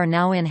 which are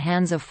now in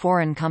hands of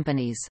foreign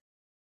companies.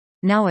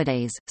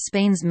 Nowadays,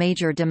 Spain's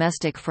major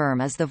domestic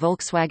firm is the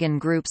Volkswagen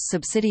Group's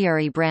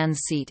subsidiary brand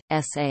Seat,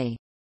 S.A.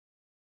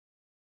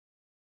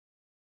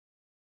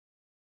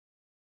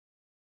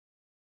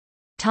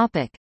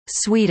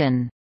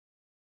 Sweden.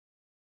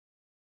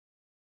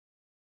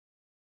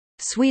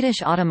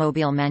 Swedish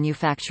automobile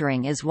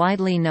manufacturing is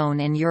widely known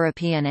in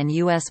European and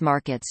US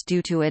markets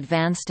due to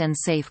advanced and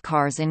safe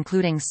cars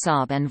including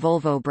Saab and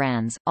Volvo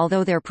brands,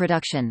 although their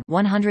production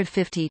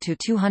 150 to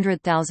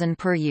 200,000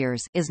 per year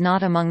is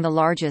not among the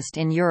largest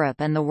in Europe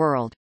and the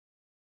world.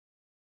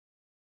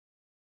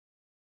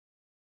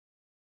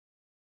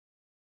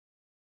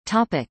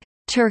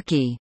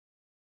 Turkey.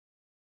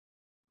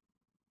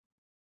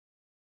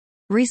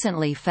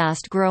 Recently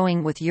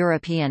fast-growing with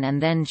European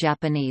and then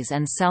Japanese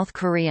and South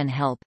Korean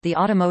help, the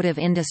automotive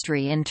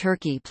industry in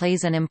Turkey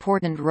plays an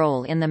important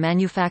role in the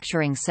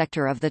manufacturing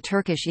sector of the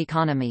Turkish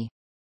economy.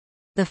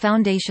 The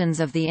foundations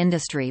of the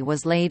industry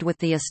was laid with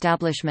the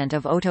establishment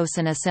of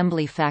Otosan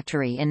Assembly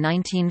Factory in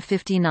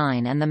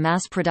 1959 and the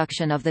mass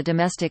production of the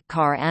domestic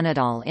car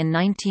Anadolu in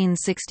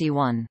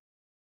 1961.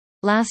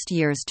 Last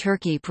year's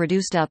Turkey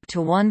produced up to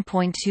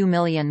 1.2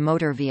 million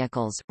motor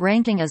vehicles,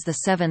 ranking as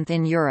the 7th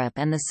in Europe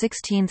and the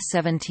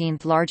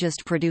 16th–17th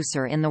largest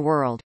producer in the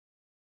world.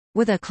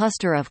 With a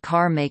cluster of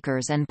car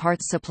makers and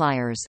parts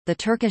suppliers, the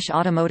Turkish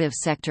automotive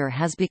sector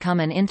has become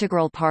an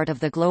integral part of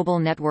the global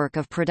network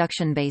of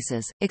production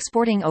bases,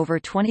 exporting over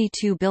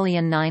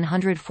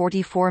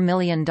 $22,944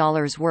 million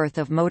worth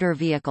of motor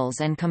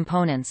vehicles and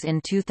components in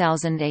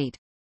 2008.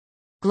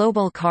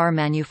 Global car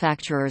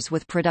manufacturers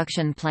with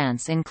production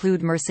plants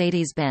include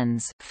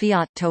Mercedes-Benz,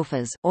 Fiat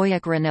Tofas,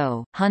 Oyak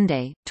Renault,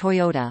 Hyundai,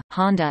 Toyota,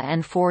 Honda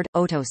and Ford.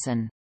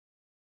 Otosan.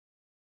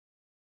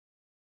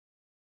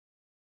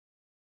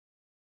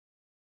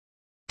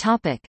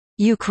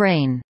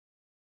 Ukraine.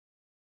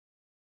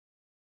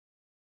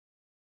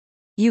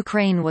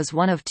 Ukraine was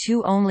one of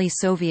two only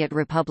Soviet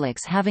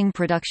republics having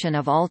production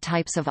of all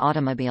types of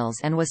automobiles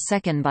and was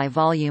second by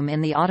volume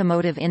in the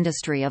automotive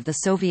industry of the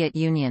Soviet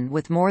Union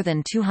with more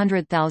than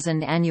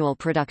 200,000 annual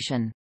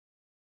production.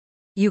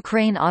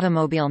 Ukraine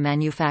automobile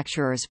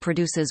manufacturers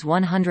produces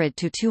 100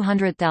 to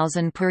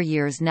 200,000 per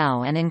years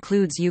now and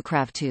includes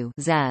Ukravto,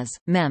 ZAZ,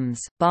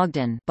 MEMS,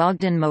 Bogdan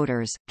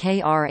Motors,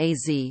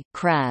 KRAZ,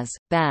 Kraz,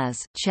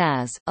 BAZ,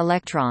 Chaz,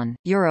 Electron,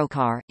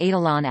 Eurocar,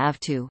 Etalon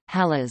Avto,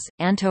 Halaz,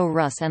 Anto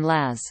Rus and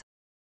Laz.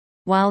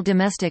 While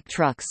domestic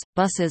trucks,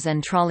 buses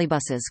and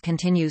trolleybuses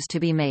continues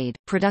to be made,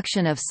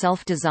 production of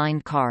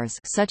self-designed cars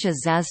such as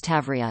ZAZ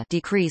Tavria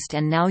decreased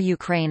and now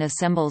Ukraine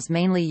assembles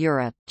mainly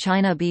Europe,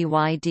 China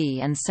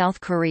BYD and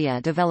South Korea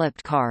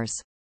developed cars.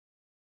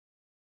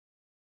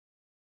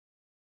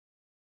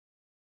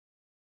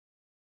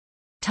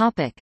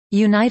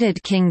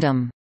 United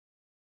Kingdom.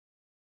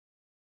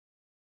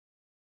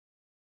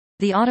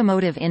 The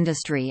automotive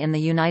industry in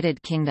the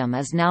United Kingdom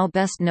is now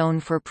best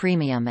known for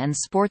premium and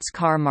sports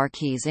car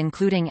marques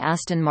including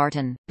Aston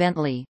Martin,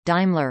 Bentley,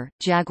 Daimler,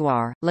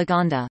 Jaguar,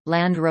 Lagonda,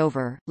 Land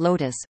Rover,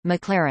 Lotus,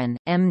 McLaren,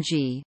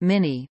 MG,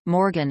 Mini,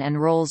 Morgan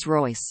and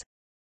Rolls-Royce.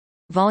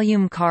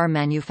 Volume car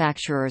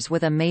manufacturers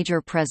with a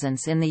major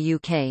presence in the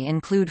UK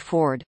include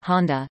Ford,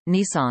 Honda,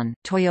 Nissan,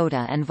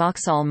 Toyota and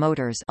Vauxhall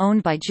Motors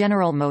owned by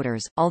General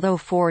Motors, although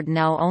Ford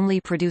now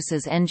only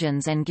produces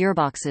engines and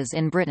gearboxes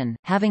in Britain,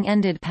 having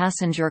ended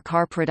passenger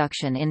car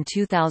production in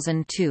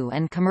 2002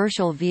 and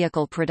commercial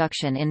vehicle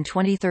production in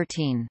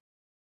 2013.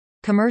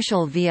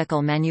 Commercial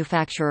vehicle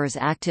manufacturers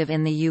active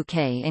in the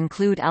UK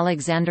include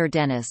Alexander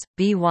Dennis,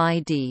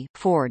 BYD,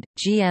 Ford,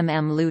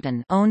 GMM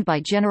Luton owned by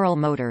General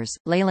Motors,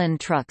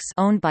 Leyland Trucks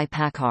owned by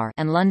PACCAR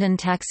and London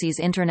Taxis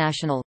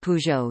International.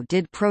 Peugeot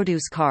did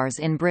produce cars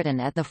in Britain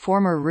at the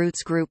former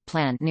Rootes Group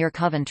plant near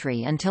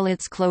Coventry until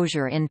its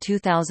closure in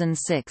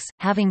 2006,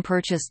 having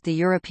purchased the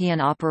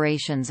European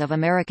operations of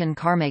American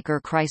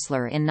carmaker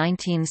Chrysler in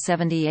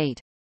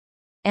 1978.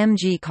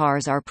 MG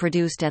cars are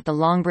produced at the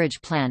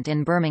Longbridge plant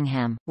in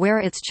Birmingham, where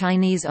its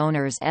Chinese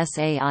owners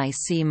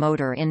SAIC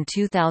Motor in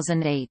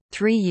 2008,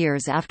 3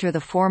 years after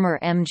the former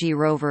MG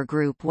Rover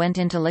Group went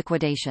into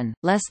liquidation.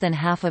 Less than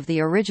half of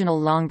the original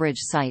Longbridge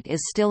site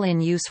is still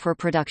in use for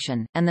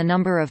production, and the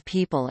number of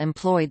people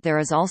employed there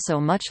is also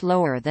much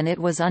lower than it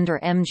was under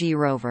MG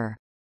Rover.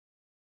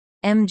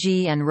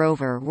 MG and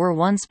Rover were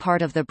once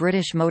part of the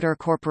British Motor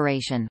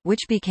Corporation,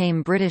 which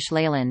became British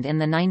Leyland in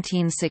the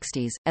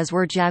 1960s, as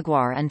were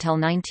Jaguar until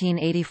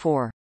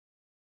 1984.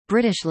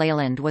 British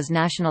Leyland was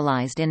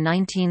nationalised in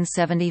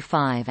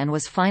 1975 and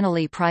was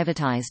finally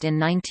privatised in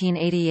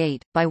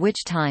 1988, by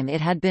which time it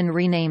had been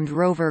renamed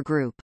Rover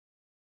Group.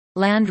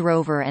 Land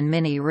Rover and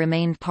Mini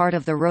remained part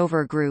of the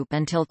Rover Group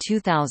until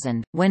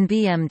 2000, when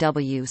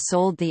BMW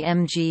sold the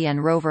MG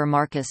and Rover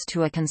marques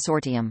to a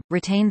consortium,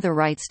 retained the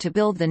rights to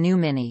build the new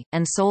Mini,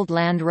 and sold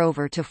Land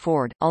Rover to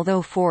Ford,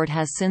 although Ford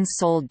has since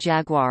sold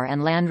Jaguar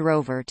and Land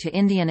Rover to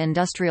Indian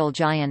industrial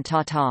giant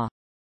Tata.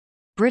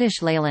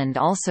 British Leyland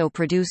also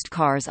produced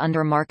cars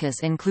under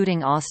marques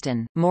including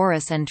Austin,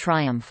 Morris and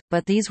Triumph,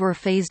 but these were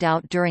phased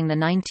out during the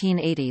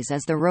 1980s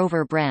as the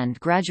Rover brand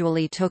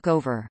gradually took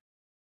over.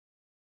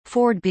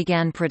 Ford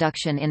began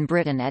production in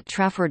Britain at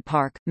Trafford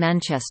Park,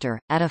 Manchester,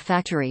 at a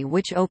factory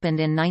which opened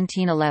in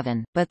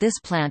 1911, but this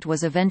plant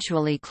was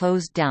eventually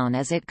closed down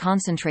as it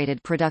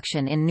concentrated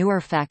production in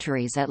newer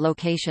factories at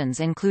locations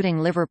including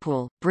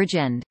Liverpool,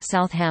 Bridgend,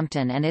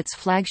 Southampton and its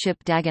flagship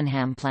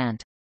Dagenham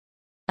plant.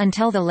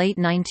 Until the late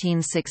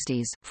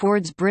 1960s,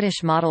 Ford's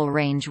British model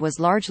range was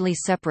largely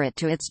separate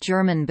to its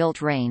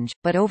German-built range,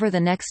 but over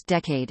the next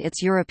decade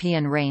its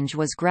European range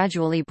was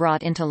gradually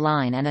brought into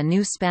line and a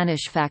new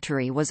Spanish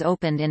factory was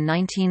opened in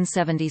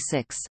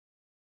 1976.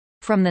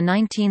 From the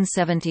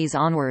 1970s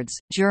onwards,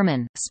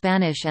 German,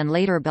 Spanish and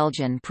later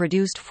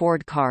Belgian-produced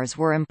Ford cars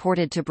were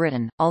imported to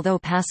Britain, although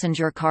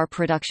passenger car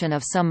production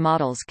of some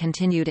models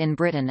continued in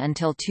Britain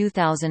until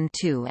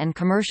 2002 and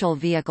commercial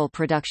vehicle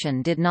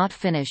production did not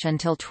finish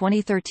until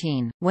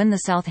 2013, when the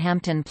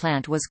Southampton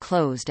plant was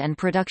closed and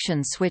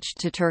production switched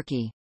to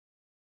Turkey.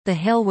 The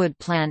Halewood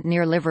plant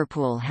near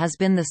Liverpool has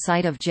been the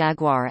site of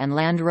Jaguar and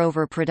Land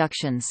Rover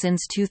production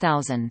since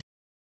 2000.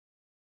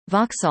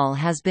 Vauxhall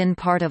has been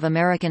part of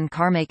American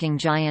carmaking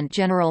giant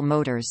General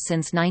Motors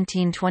since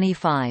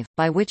 1925,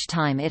 by which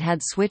time it had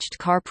switched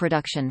car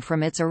production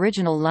from its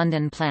original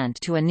London plant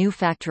to a new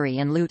factory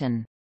in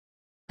Luton.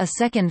 A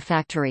second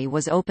factory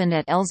was opened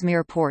at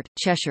Ellesmere Port,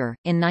 Cheshire,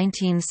 in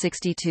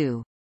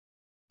 1962.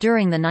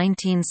 During the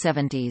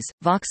 1970s,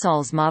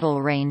 Vauxhall's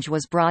model range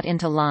was brought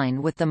into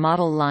line with the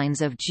model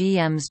lines of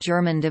GM's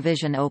German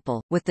division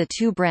Opel, with the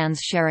two brands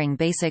sharing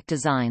basic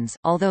designs,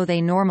 although they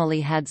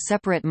normally had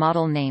separate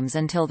model names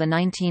until the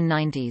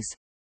 1990s.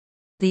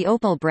 The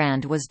Opel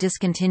brand was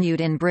discontinued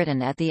in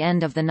Britain at the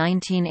end of the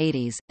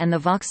 1980s, and the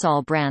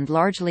Vauxhall brand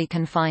largely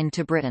confined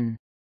to Britain.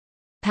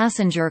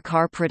 Passenger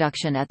car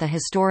production at the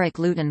historic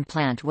Luton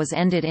plant was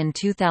ended in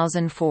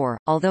 2004,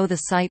 although the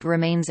site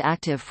remains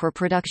active for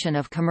production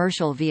of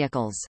commercial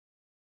vehicles.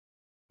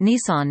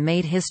 Nissan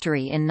made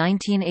history in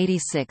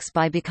 1986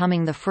 by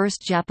becoming the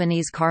first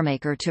Japanese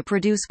carmaker to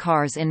produce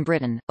cars in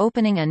Britain,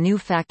 opening a new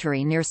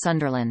factory near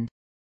Sunderland.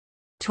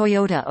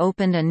 Toyota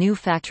opened a new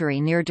factory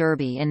near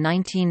Derby in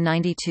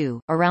 1992,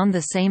 around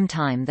the same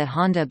time that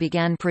Honda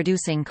began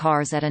producing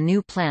cars at a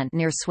new plant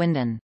near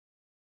Swindon.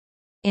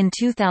 In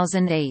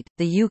 2008,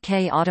 the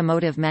UK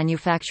automotive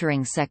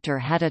manufacturing sector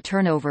had a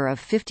turnover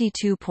of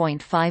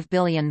 £52.5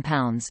 billion,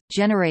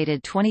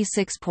 generated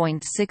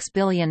 £26.6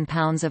 billion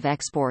of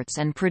exports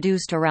and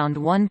produced around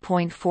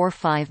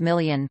 1.45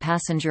 million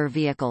passenger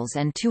vehicles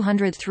and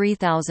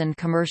 203,000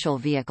 commercial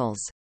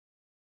vehicles.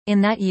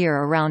 In that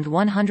year around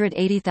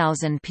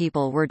 180,000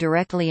 people were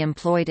directly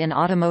employed in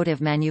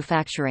automotive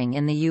manufacturing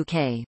in the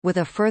UK, with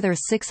a further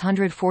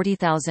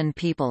 640,000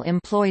 people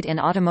employed in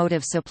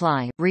automotive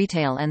supply,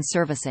 retail and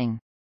servicing.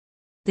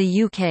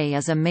 The UK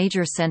is a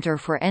major centre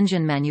for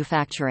engine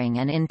manufacturing,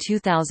 and in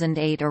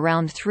 2008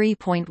 around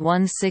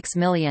 3.16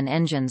 million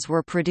engines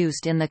were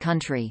produced in the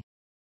country.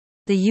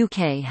 The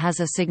UK has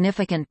a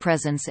significant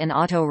presence in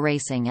auto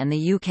racing, and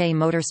the UK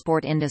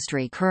motorsport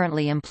industry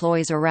currently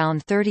employs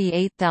around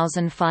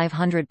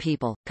 38,500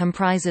 people,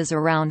 comprises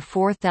around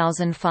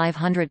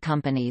 4,500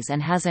 companies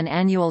and has an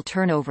annual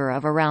turnover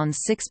of around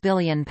 £6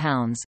 billion.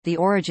 The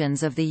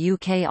origins of the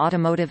UK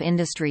automotive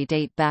industry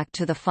date back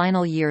to the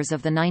final years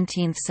of the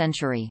 19th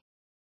century.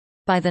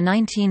 By the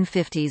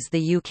 1950s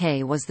the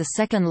UK was the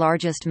second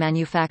largest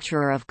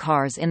manufacturer of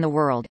cars in the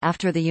world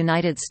after the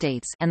United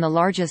States and the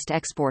largest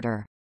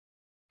exporter.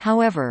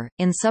 However,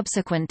 in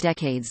subsequent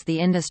decades the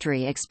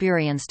industry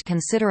experienced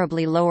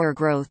considerably lower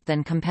growth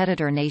than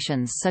competitor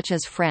nations such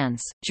as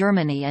France,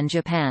 Germany and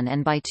Japan,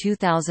 and by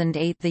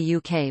 2008 the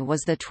UK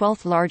was the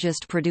 12th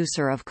largest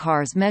producer of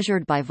cars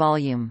measured by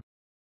volume.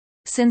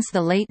 Since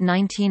the late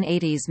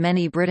 1980s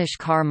many British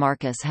car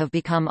marques have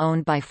become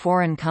owned by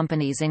foreign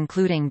companies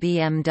including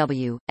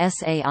BMW,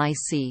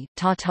 SAIC,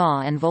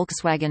 Tata and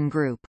Volkswagen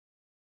Group.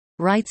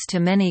 Rights to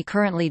many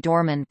currently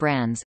dormant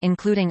brands,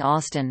 including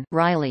Austin,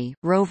 Riley,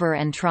 Rover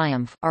and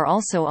Triumph, are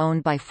also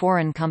owned by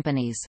foreign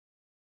companies.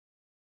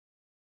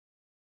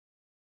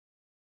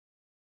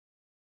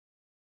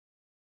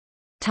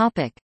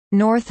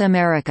 North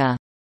America.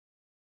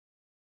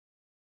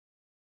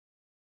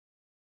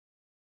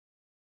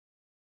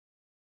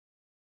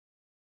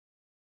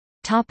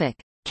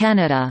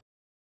 Canada.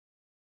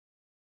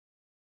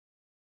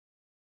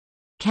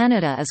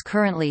 Canada is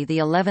currently the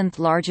 11th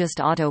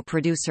largest auto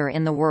producer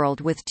in the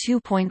world with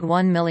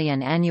 2.1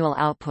 million annual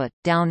output,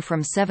 down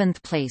from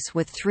 7th place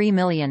with 3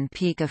 million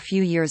peak a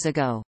few years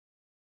ago.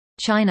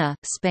 China,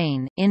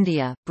 Spain,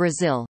 India,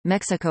 Brazil,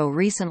 Mexico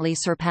recently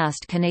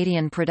surpassed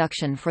Canadian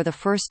production for the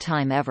first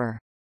time ever.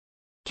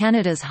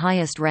 Canada's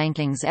highest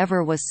rankings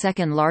ever was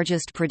second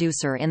largest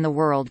producer in the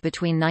world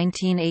between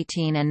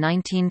 1918 and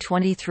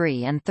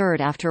 1923 and third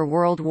after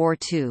World War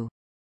II.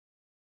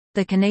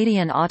 The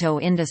Canadian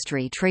auto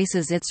industry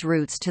traces its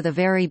roots to the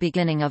very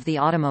beginning of the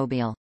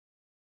automobile.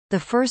 The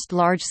first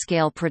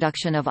large-scale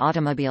production of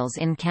automobiles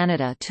in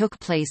Canada took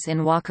place in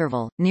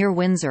Walkerville, near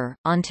Windsor,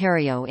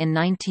 Ontario in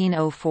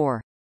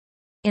 1904.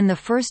 In the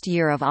first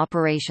year of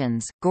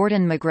operations,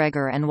 Gordon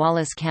MacGregor and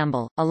Wallace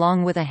Campbell,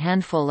 along with a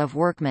handful of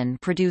workmen,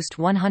 produced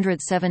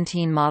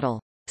 117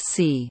 Model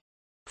C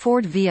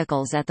Ford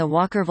vehicles at the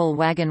Walkerville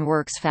Wagon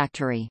Works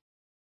factory.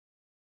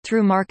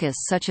 Through marques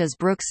such as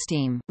Brooks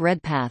Steam,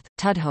 Redpath,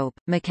 Tudhope,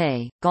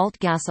 Mackay, Galt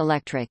Gas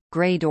Electric,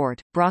 Grey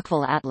Dort,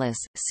 Brockville Atlas,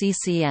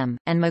 CCM,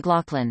 and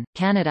McLaughlin,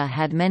 Canada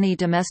had many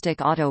domestic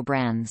auto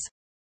brands.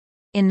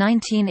 In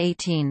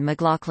 1918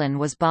 McLaughlin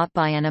was bought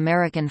by an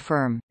American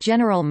firm,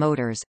 General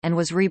Motors, and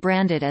was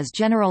rebranded as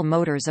General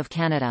Motors of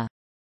Canada.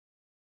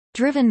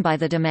 Driven by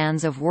the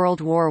demands of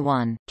World War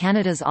I,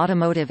 Canada's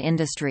automotive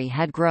industry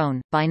had grown,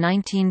 by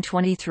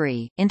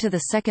 1923, into the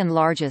second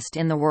largest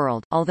in the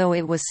world, although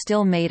it was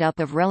still made up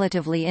of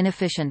relatively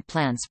inefficient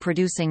plants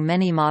producing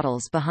many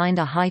models behind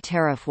a high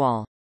tariff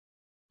wall.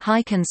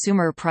 High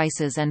consumer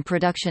prices and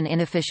production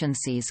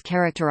inefficiencies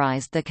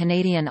characterized the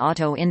Canadian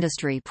auto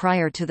industry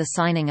prior to the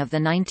signing of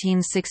the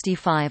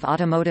 1965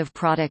 Automotive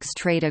Products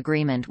Trade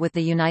Agreement with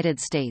the United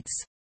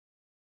States.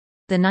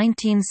 The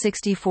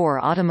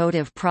 1964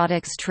 Automotive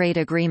Products Trade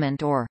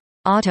Agreement, or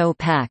Auto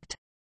Pact,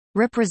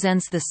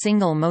 represents the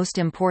single most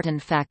important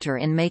factor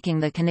in making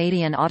the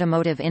Canadian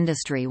automotive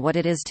industry what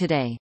it is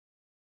today.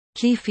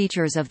 Key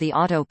features of the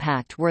Auto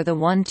Pact were the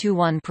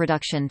 1-to-1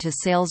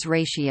 production-to-sales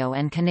ratio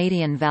and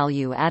Canadian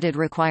value-added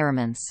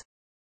requirements.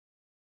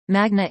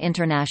 Magna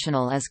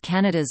International is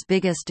Canada's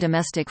biggest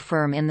domestic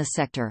firm in the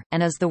sector,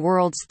 and is the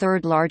world's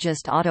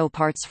third-largest auto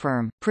parts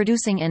firm,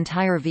 producing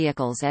entire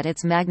vehicles at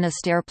its Magna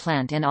Steyr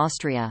plant in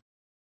Austria.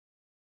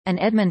 An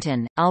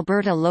Edmonton,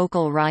 Alberta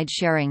local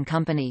ride-sharing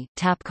company,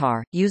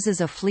 Tapcar, uses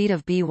a fleet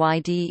of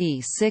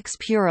BYD-E6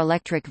 pure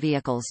electric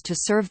vehicles to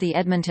serve the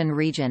Edmonton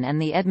region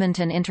and the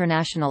Edmonton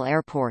International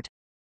Airport.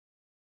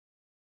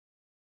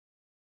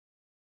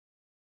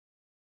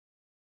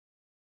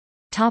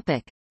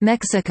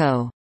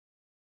 Mexico.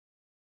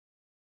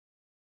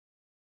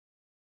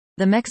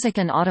 The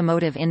Mexican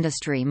automotive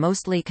industry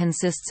mostly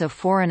consists of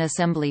foreign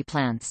assembly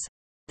plants.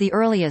 The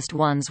earliest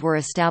ones were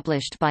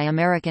established by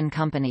American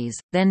companies,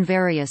 then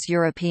various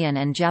European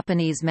and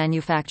Japanese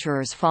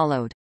manufacturers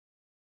followed.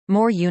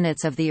 More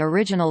units of the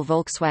original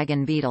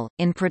Volkswagen Beetle,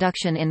 in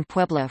production in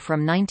Puebla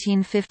from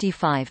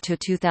 1955 to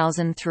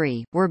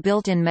 2003, were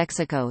built in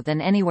Mexico than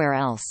anywhere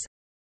else.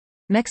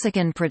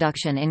 Mexican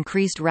production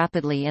increased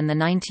rapidly in the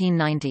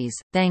 1990s,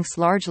 thanks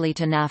largely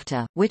to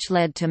NAFTA, which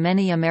led to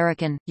many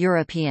American,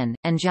 European,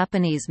 and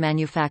Japanese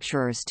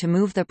manufacturers to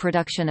move the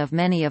production of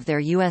many of their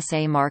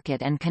USA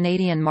market and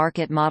Canadian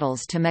market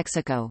models to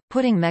Mexico,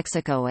 putting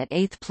Mexico at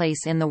 8th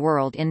place in the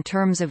world in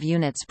terms of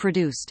units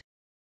produced.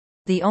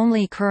 The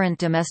only current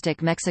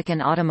domestic Mexican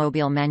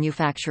automobile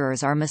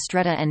manufacturers are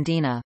Mistretta and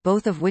Dina,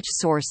 both of which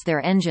source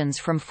their engines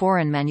from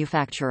foreign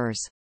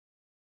manufacturers.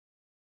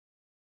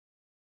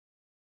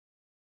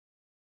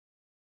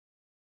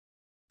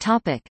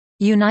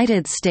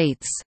 United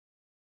States.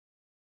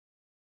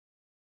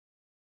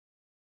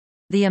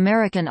 The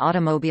American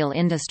automobile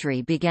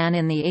industry began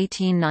in the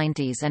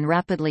 1890s and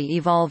rapidly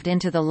evolved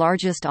into the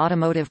largest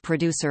automotive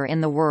producer in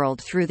the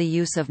world through the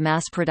use of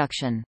mass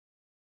production.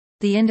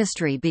 The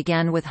industry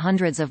began with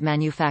hundreds of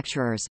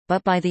manufacturers,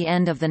 but by the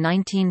end of the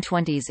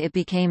 1920s it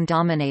became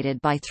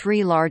dominated by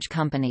three large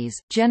companies,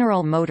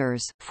 General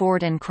Motors,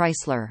 Ford and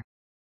Chrysler.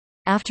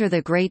 After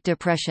the Great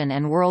Depression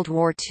and World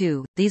War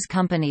II, these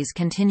companies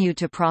continued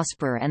to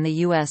prosper and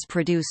the U.S.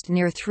 produced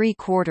near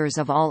three-quarters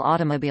of all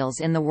automobiles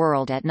in the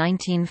world at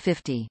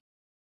 1950.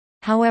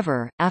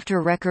 However,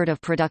 after record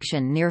of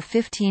production near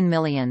 15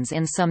 million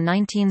in some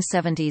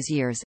 1970s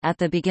years, at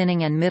the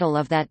beginning and middle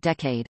of that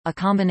decade, a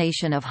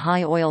combination of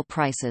high oil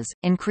prices,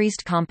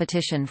 increased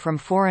competition from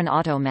foreign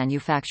auto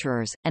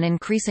manufacturers, and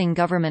increasing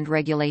government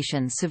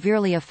regulation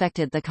severely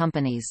affected the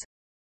companies.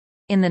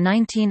 In the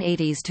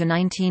 1980s to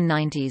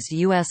 1990s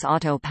U.S.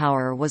 auto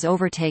power was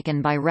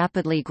overtaken by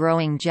rapidly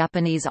growing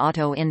Japanese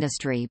auto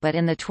industry, but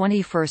in the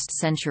 21st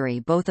century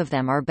both of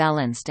them are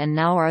balanced and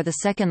now are the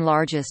second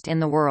largest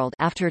in the world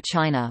after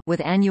China,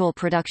 with annual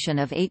production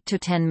of 8 to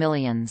 10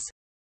 millions.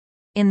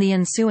 In the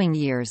ensuing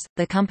years,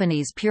 the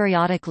companies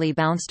periodically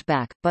bounced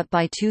back, but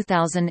by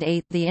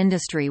 2008 the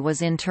industry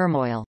was in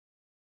turmoil.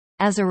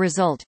 As a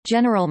result,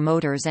 General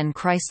Motors and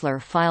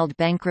Chrysler filed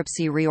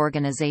bankruptcy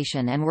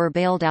reorganization and were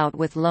bailed out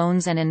with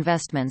loans and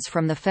investments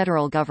from the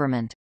federal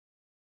government.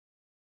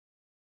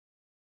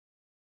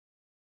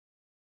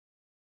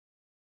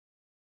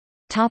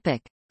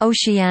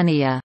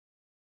 Oceania.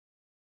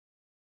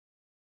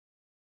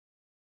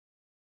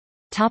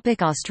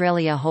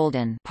 Australia.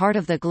 Holden, part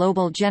of the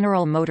global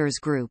General Motors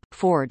Group,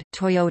 Ford,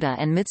 Toyota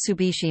and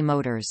Mitsubishi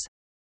Motors.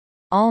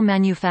 All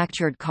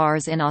manufactured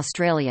cars in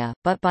Australia,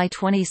 but by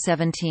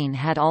 2017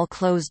 had all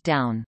closed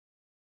down.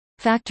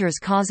 Factors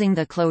causing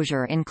the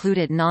closure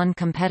included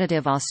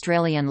non-competitive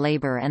Australian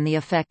labour and the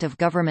effect of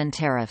government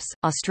tariffs.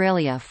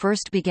 Australia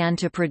first began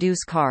to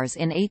produce cars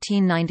in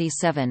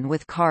 1897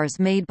 with cars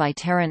made by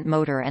Tarrant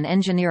Motor and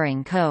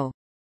Engineering Co.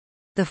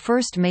 The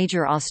first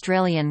major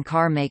Australian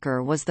car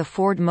maker was the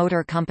Ford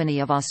Motor Company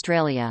of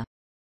Australia.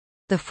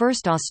 The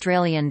first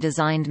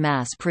Australian-designed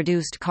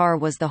mass-produced car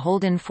was the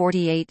Holden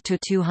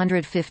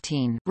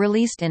 48-215,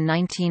 released in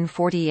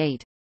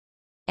 1948.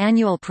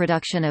 Annual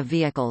production of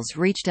vehicles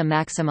reached a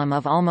maximum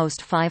of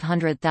almost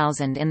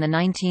 500,000 in the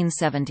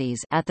 1970s,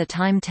 at the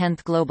time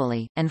 10th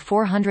globally, and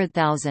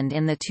 400,000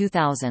 in the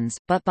 2000s,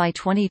 but by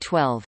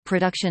 2012,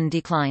 production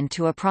declined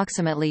to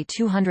approximately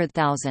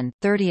 200,000,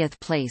 30th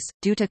place,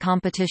 due to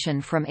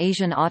competition from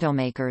Asian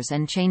automakers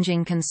and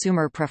changing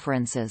consumer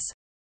preferences.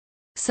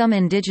 Some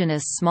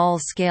indigenous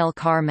small-scale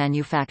car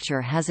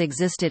manufacture has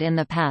existed in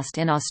the past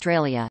in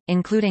Australia,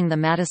 including the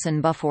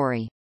Madison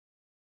Bufori.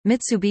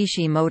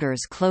 Mitsubishi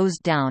Motors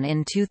closed down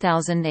in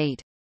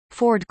 2008.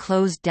 Ford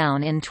closed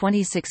down in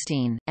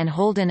 2016, and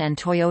Holden and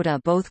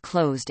Toyota both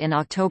closed in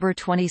October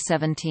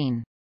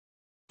 2017.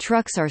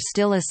 Trucks are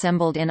still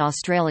assembled in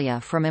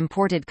Australia from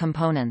imported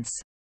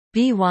components.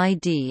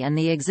 BYD and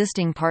the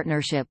existing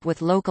partnership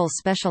with local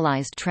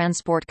specialised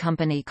transport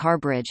company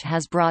Carbridge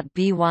has brought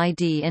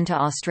BYD into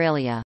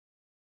Australia.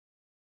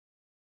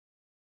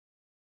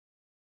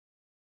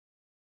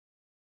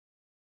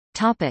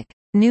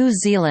 New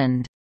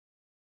Zealand.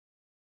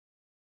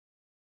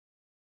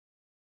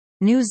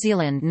 New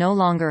Zealand no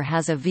longer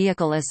has a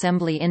vehicle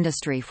assembly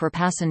industry for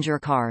passenger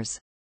cars.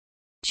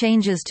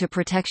 Changes to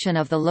protection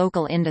of the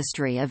local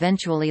industry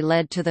eventually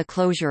led to the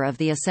closure of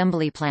the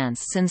assembly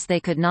plants since they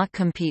could not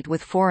compete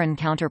with foreign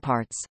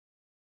counterparts.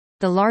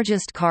 The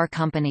largest car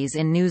companies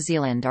in New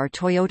Zealand are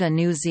Toyota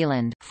New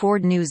Zealand,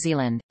 Ford New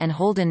Zealand, and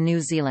Holden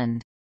New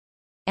Zealand.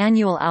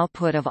 Annual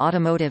output of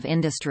automotive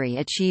industry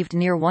achieved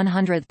near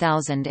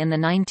 100,000 in the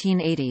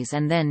 1980s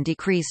and then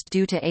decreased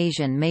due to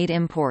Asian-made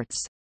imports.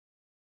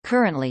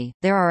 Currently,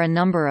 there are a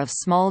number of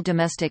small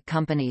domestic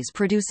companies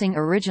producing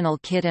original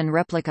kit and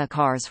replica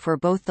cars for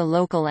both the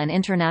local and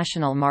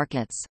international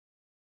markets.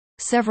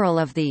 Several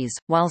of these,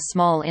 while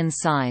small in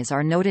size,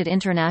 are noted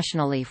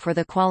internationally for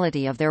the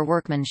quality of their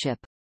workmanship.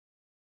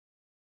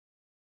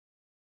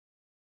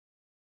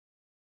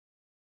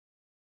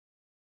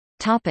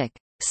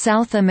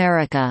 South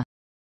America.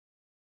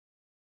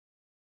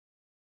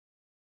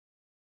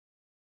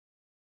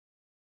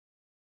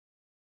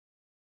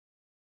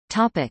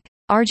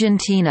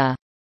 Argentina.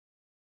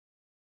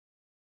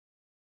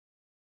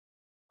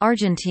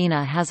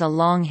 Argentina has a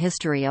long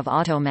history of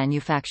auto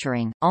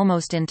manufacturing,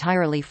 almost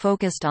entirely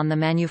focused on the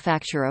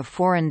manufacture of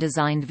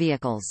foreign-designed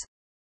vehicles.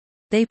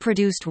 They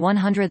produced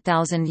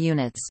 100,000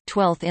 units,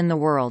 12th in the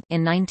world,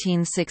 in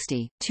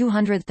 1960,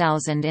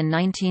 200,000 in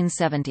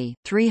 1970,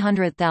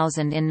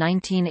 300,000 in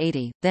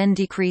 1980, then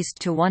decreased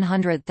to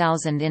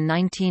 100,000 in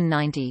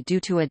 1990 due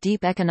to a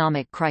deep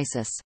economic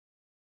crisis.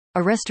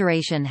 A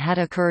restoration had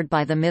occurred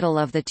by the middle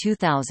of the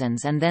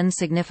 2000s, and then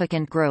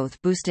significant growth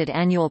boosted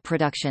annual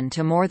production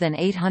to more than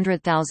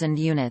 800,000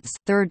 units,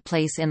 third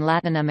place in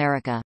Latin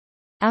America,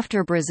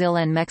 after Brazil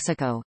and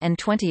Mexico, and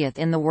 20th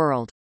in the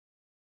world.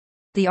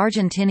 The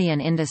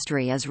Argentinian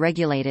industry is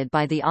regulated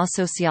by the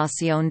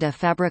Asociación de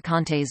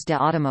Fabricantes de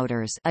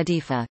Automotores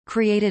 (ADIFA),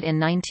 created in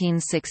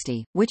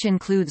 1960, which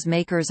includes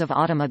makers of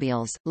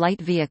automobiles,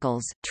 light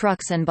vehicles,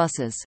 trucks and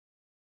buses.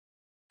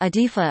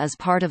 ADIFA is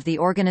part of the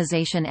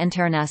Organisation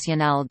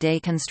Internationale des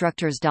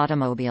Constructeurs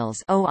d'Automobiles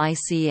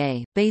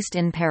 (OICA), based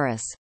in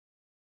Paris.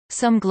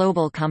 Some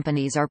global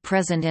companies are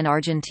present in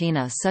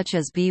Argentina, such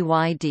as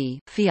BYD,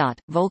 Fiat,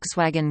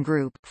 Volkswagen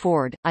Group,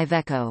 Ford,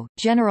 Iveco,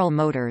 General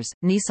Motors,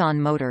 Nissan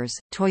Motors,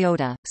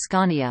 Toyota,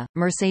 Scania,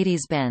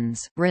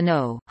 Mercedes-Benz,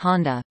 Renault,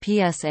 Honda,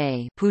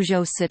 PSA,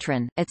 Peugeot,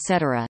 Citroën,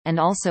 etc., and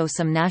also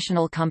some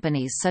national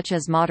companies such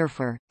as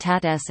Motorfer,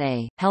 TAT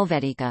SA,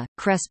 Helvetica,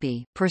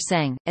 Crespi,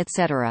 Persang,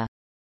 etc.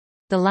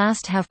 The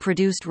last have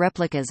produced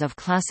replicas of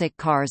classic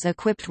cars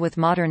equipped with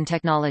modern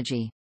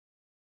technology.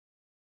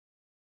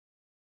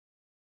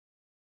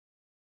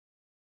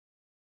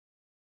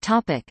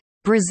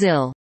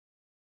 Brazil.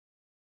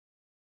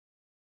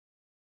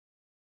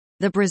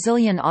 The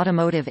Brazilian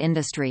automotive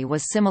industry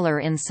was similar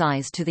in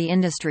size to the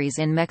industries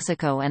in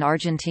Mexico and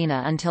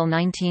Argentina until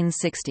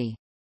 1960.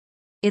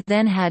 It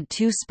then had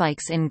two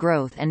spikes in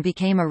growth and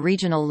became a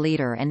regional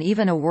leader and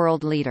even a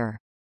world leader.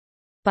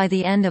 By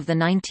the end of the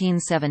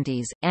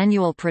 1970s,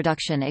 annual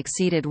production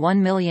exceeded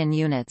 1 million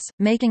units,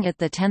 making it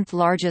the 10th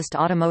largest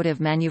automotive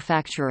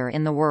manufacturer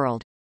in the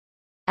world.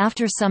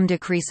 After some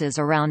decreases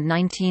around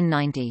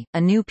 1990,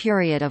 a new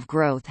period of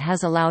growth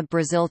has allowed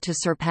Brazil to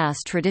surpass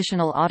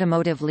traditional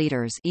automotive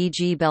leaders,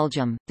 e.g.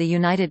 Belgium, the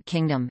United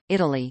Kingdom,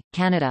 Italy,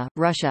 Canada,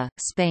 Russia,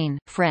 Spain,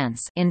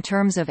 France, in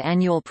terms of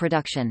annual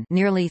production,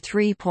 nearly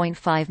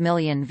 3.5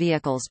 million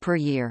vehicles per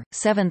year,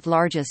 7th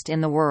largest in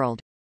the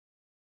world.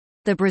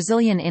 The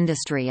Brazilian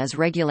industry is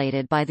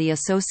regulated by the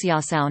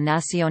Associação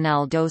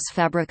Nacional dos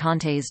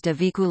Fabricantes de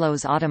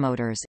Veículos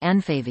Automotores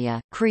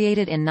 (ANFAVEA),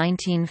 created in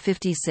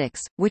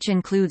 1956, which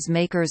includes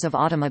makers of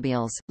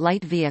automobiles,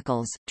 light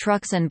vehicles,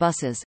 trucks and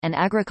buses, and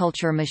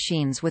agriculture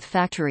machines with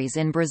factories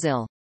in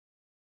Brazil.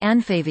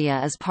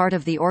 ANFAVEA is part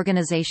of the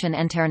Organisation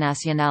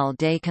Internationale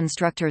des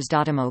Constructeurs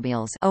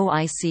d'Automobiles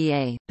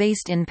 (OICA),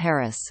 based in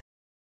Paris.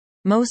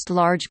 Most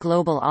large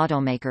global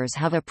automakers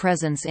have a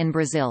presence in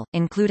Brazil,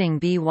 including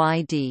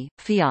BYD,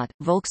 Fiat,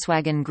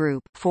 Volkswagen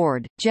Group,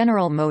 Ford,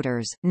 General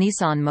Motors,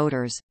 Nissan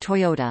Motors,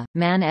 Toyota,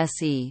 MAN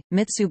SE,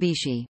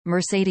 Mitsubishi,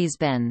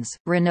 Mercedes-Benz,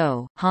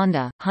 Renault,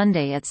 Honda,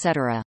 Hyundai,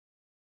 etc.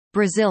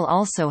 Brazil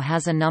also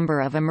has a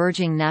number of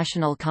emerging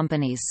national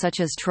companies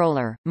such as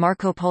Troller,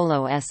 Marco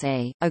Polo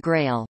SA,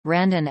 Agrail,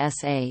 Randon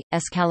SA,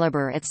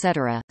 Excalibur,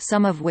 etc.,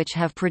 some of which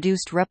have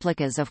produced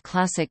replicas of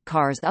classic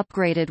cars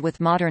upgraded with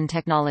modern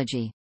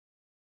technology.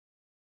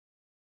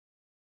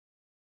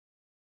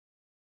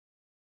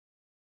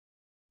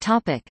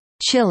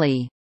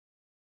 Chile.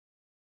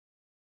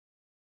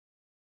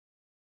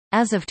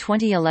 As of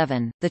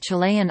 2011, the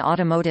Chilean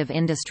automotive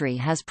industry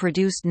has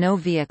produced no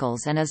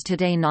vehicles and is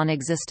today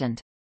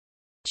non-existent.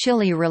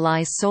 Chile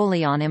relies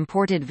solely on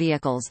imported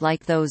vehicles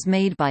like those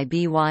made by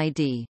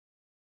BYD.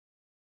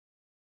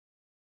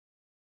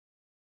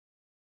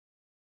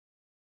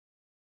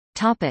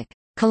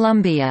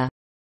 Colombia.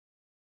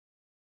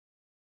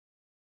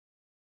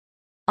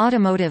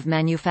 Automotive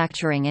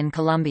manufacturing in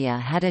Colombia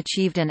had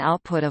achieved an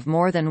output of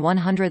more than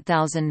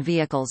 100,000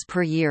 vehicles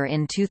per year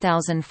in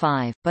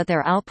 2005, but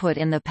their output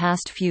in the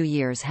past few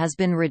years has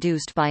been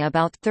reduced by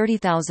about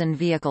 30,000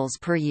 vehicles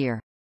per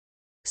year.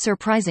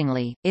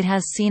 Surprisingly, it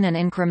has seen an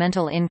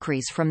incremental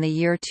increase from the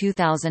year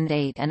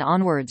 2008 and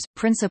onwards,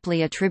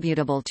 principally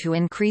attributable to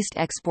increased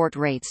export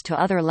rates to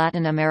other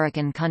Latin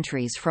American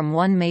countries from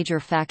one major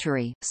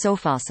factory,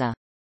 Sofasa.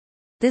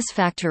 This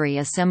factory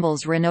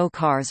assembles Renault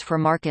cars for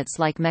markets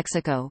like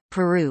Mexico,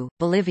 Peru,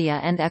 Bolivia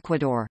and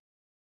Ecuador.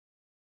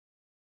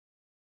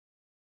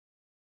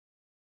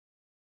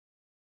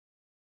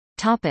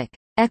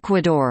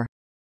 Ecuador.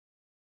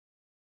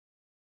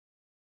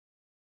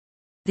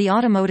 The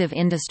automotive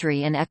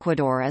industry in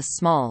Ecuador is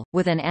small,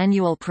 with an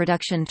annual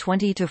production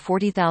 20 to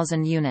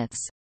 40,000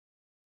 units.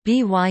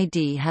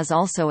 BYD has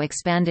also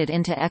expanded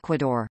into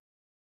Ecuador.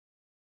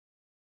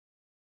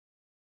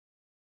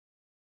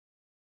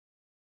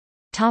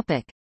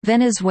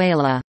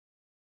 Venezuela.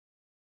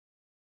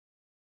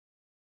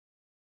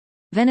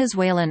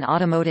 Venezuelan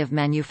automotive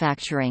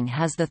manufacturing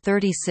has the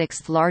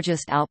 36th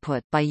largest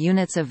output by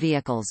units of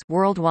vehicles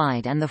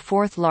worldwide and the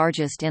 4th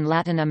largest in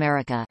Latin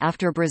America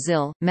after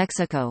Brazil,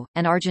 Mexico,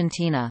 and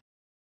Argentina.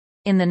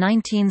 In the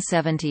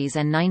 1970s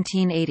and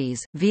 1980s,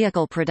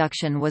 vehicle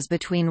production was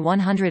between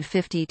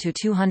 150 to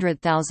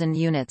 200,000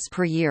 units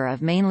per year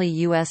of mainly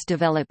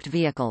U.S.-developed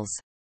vehicles.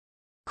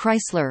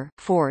 Chrysler,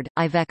 Ford,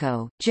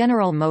 Iveco,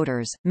 General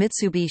Motors,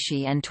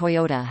 Mitsubishi and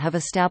Toyota have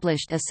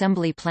established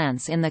assembly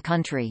plants in the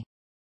country.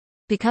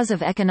 Because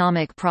of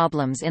economic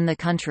problems in the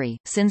country,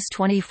 since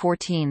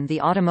 2014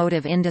 the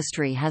automotive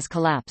industry has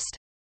collapsed.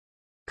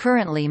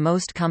 Currently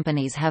most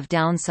companies have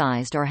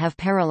downsized or have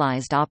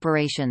paralyzed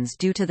operations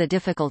due to the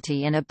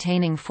difficulty in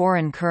obtaining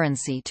foreign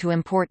currency to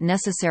import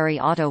necessary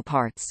auto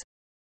parts.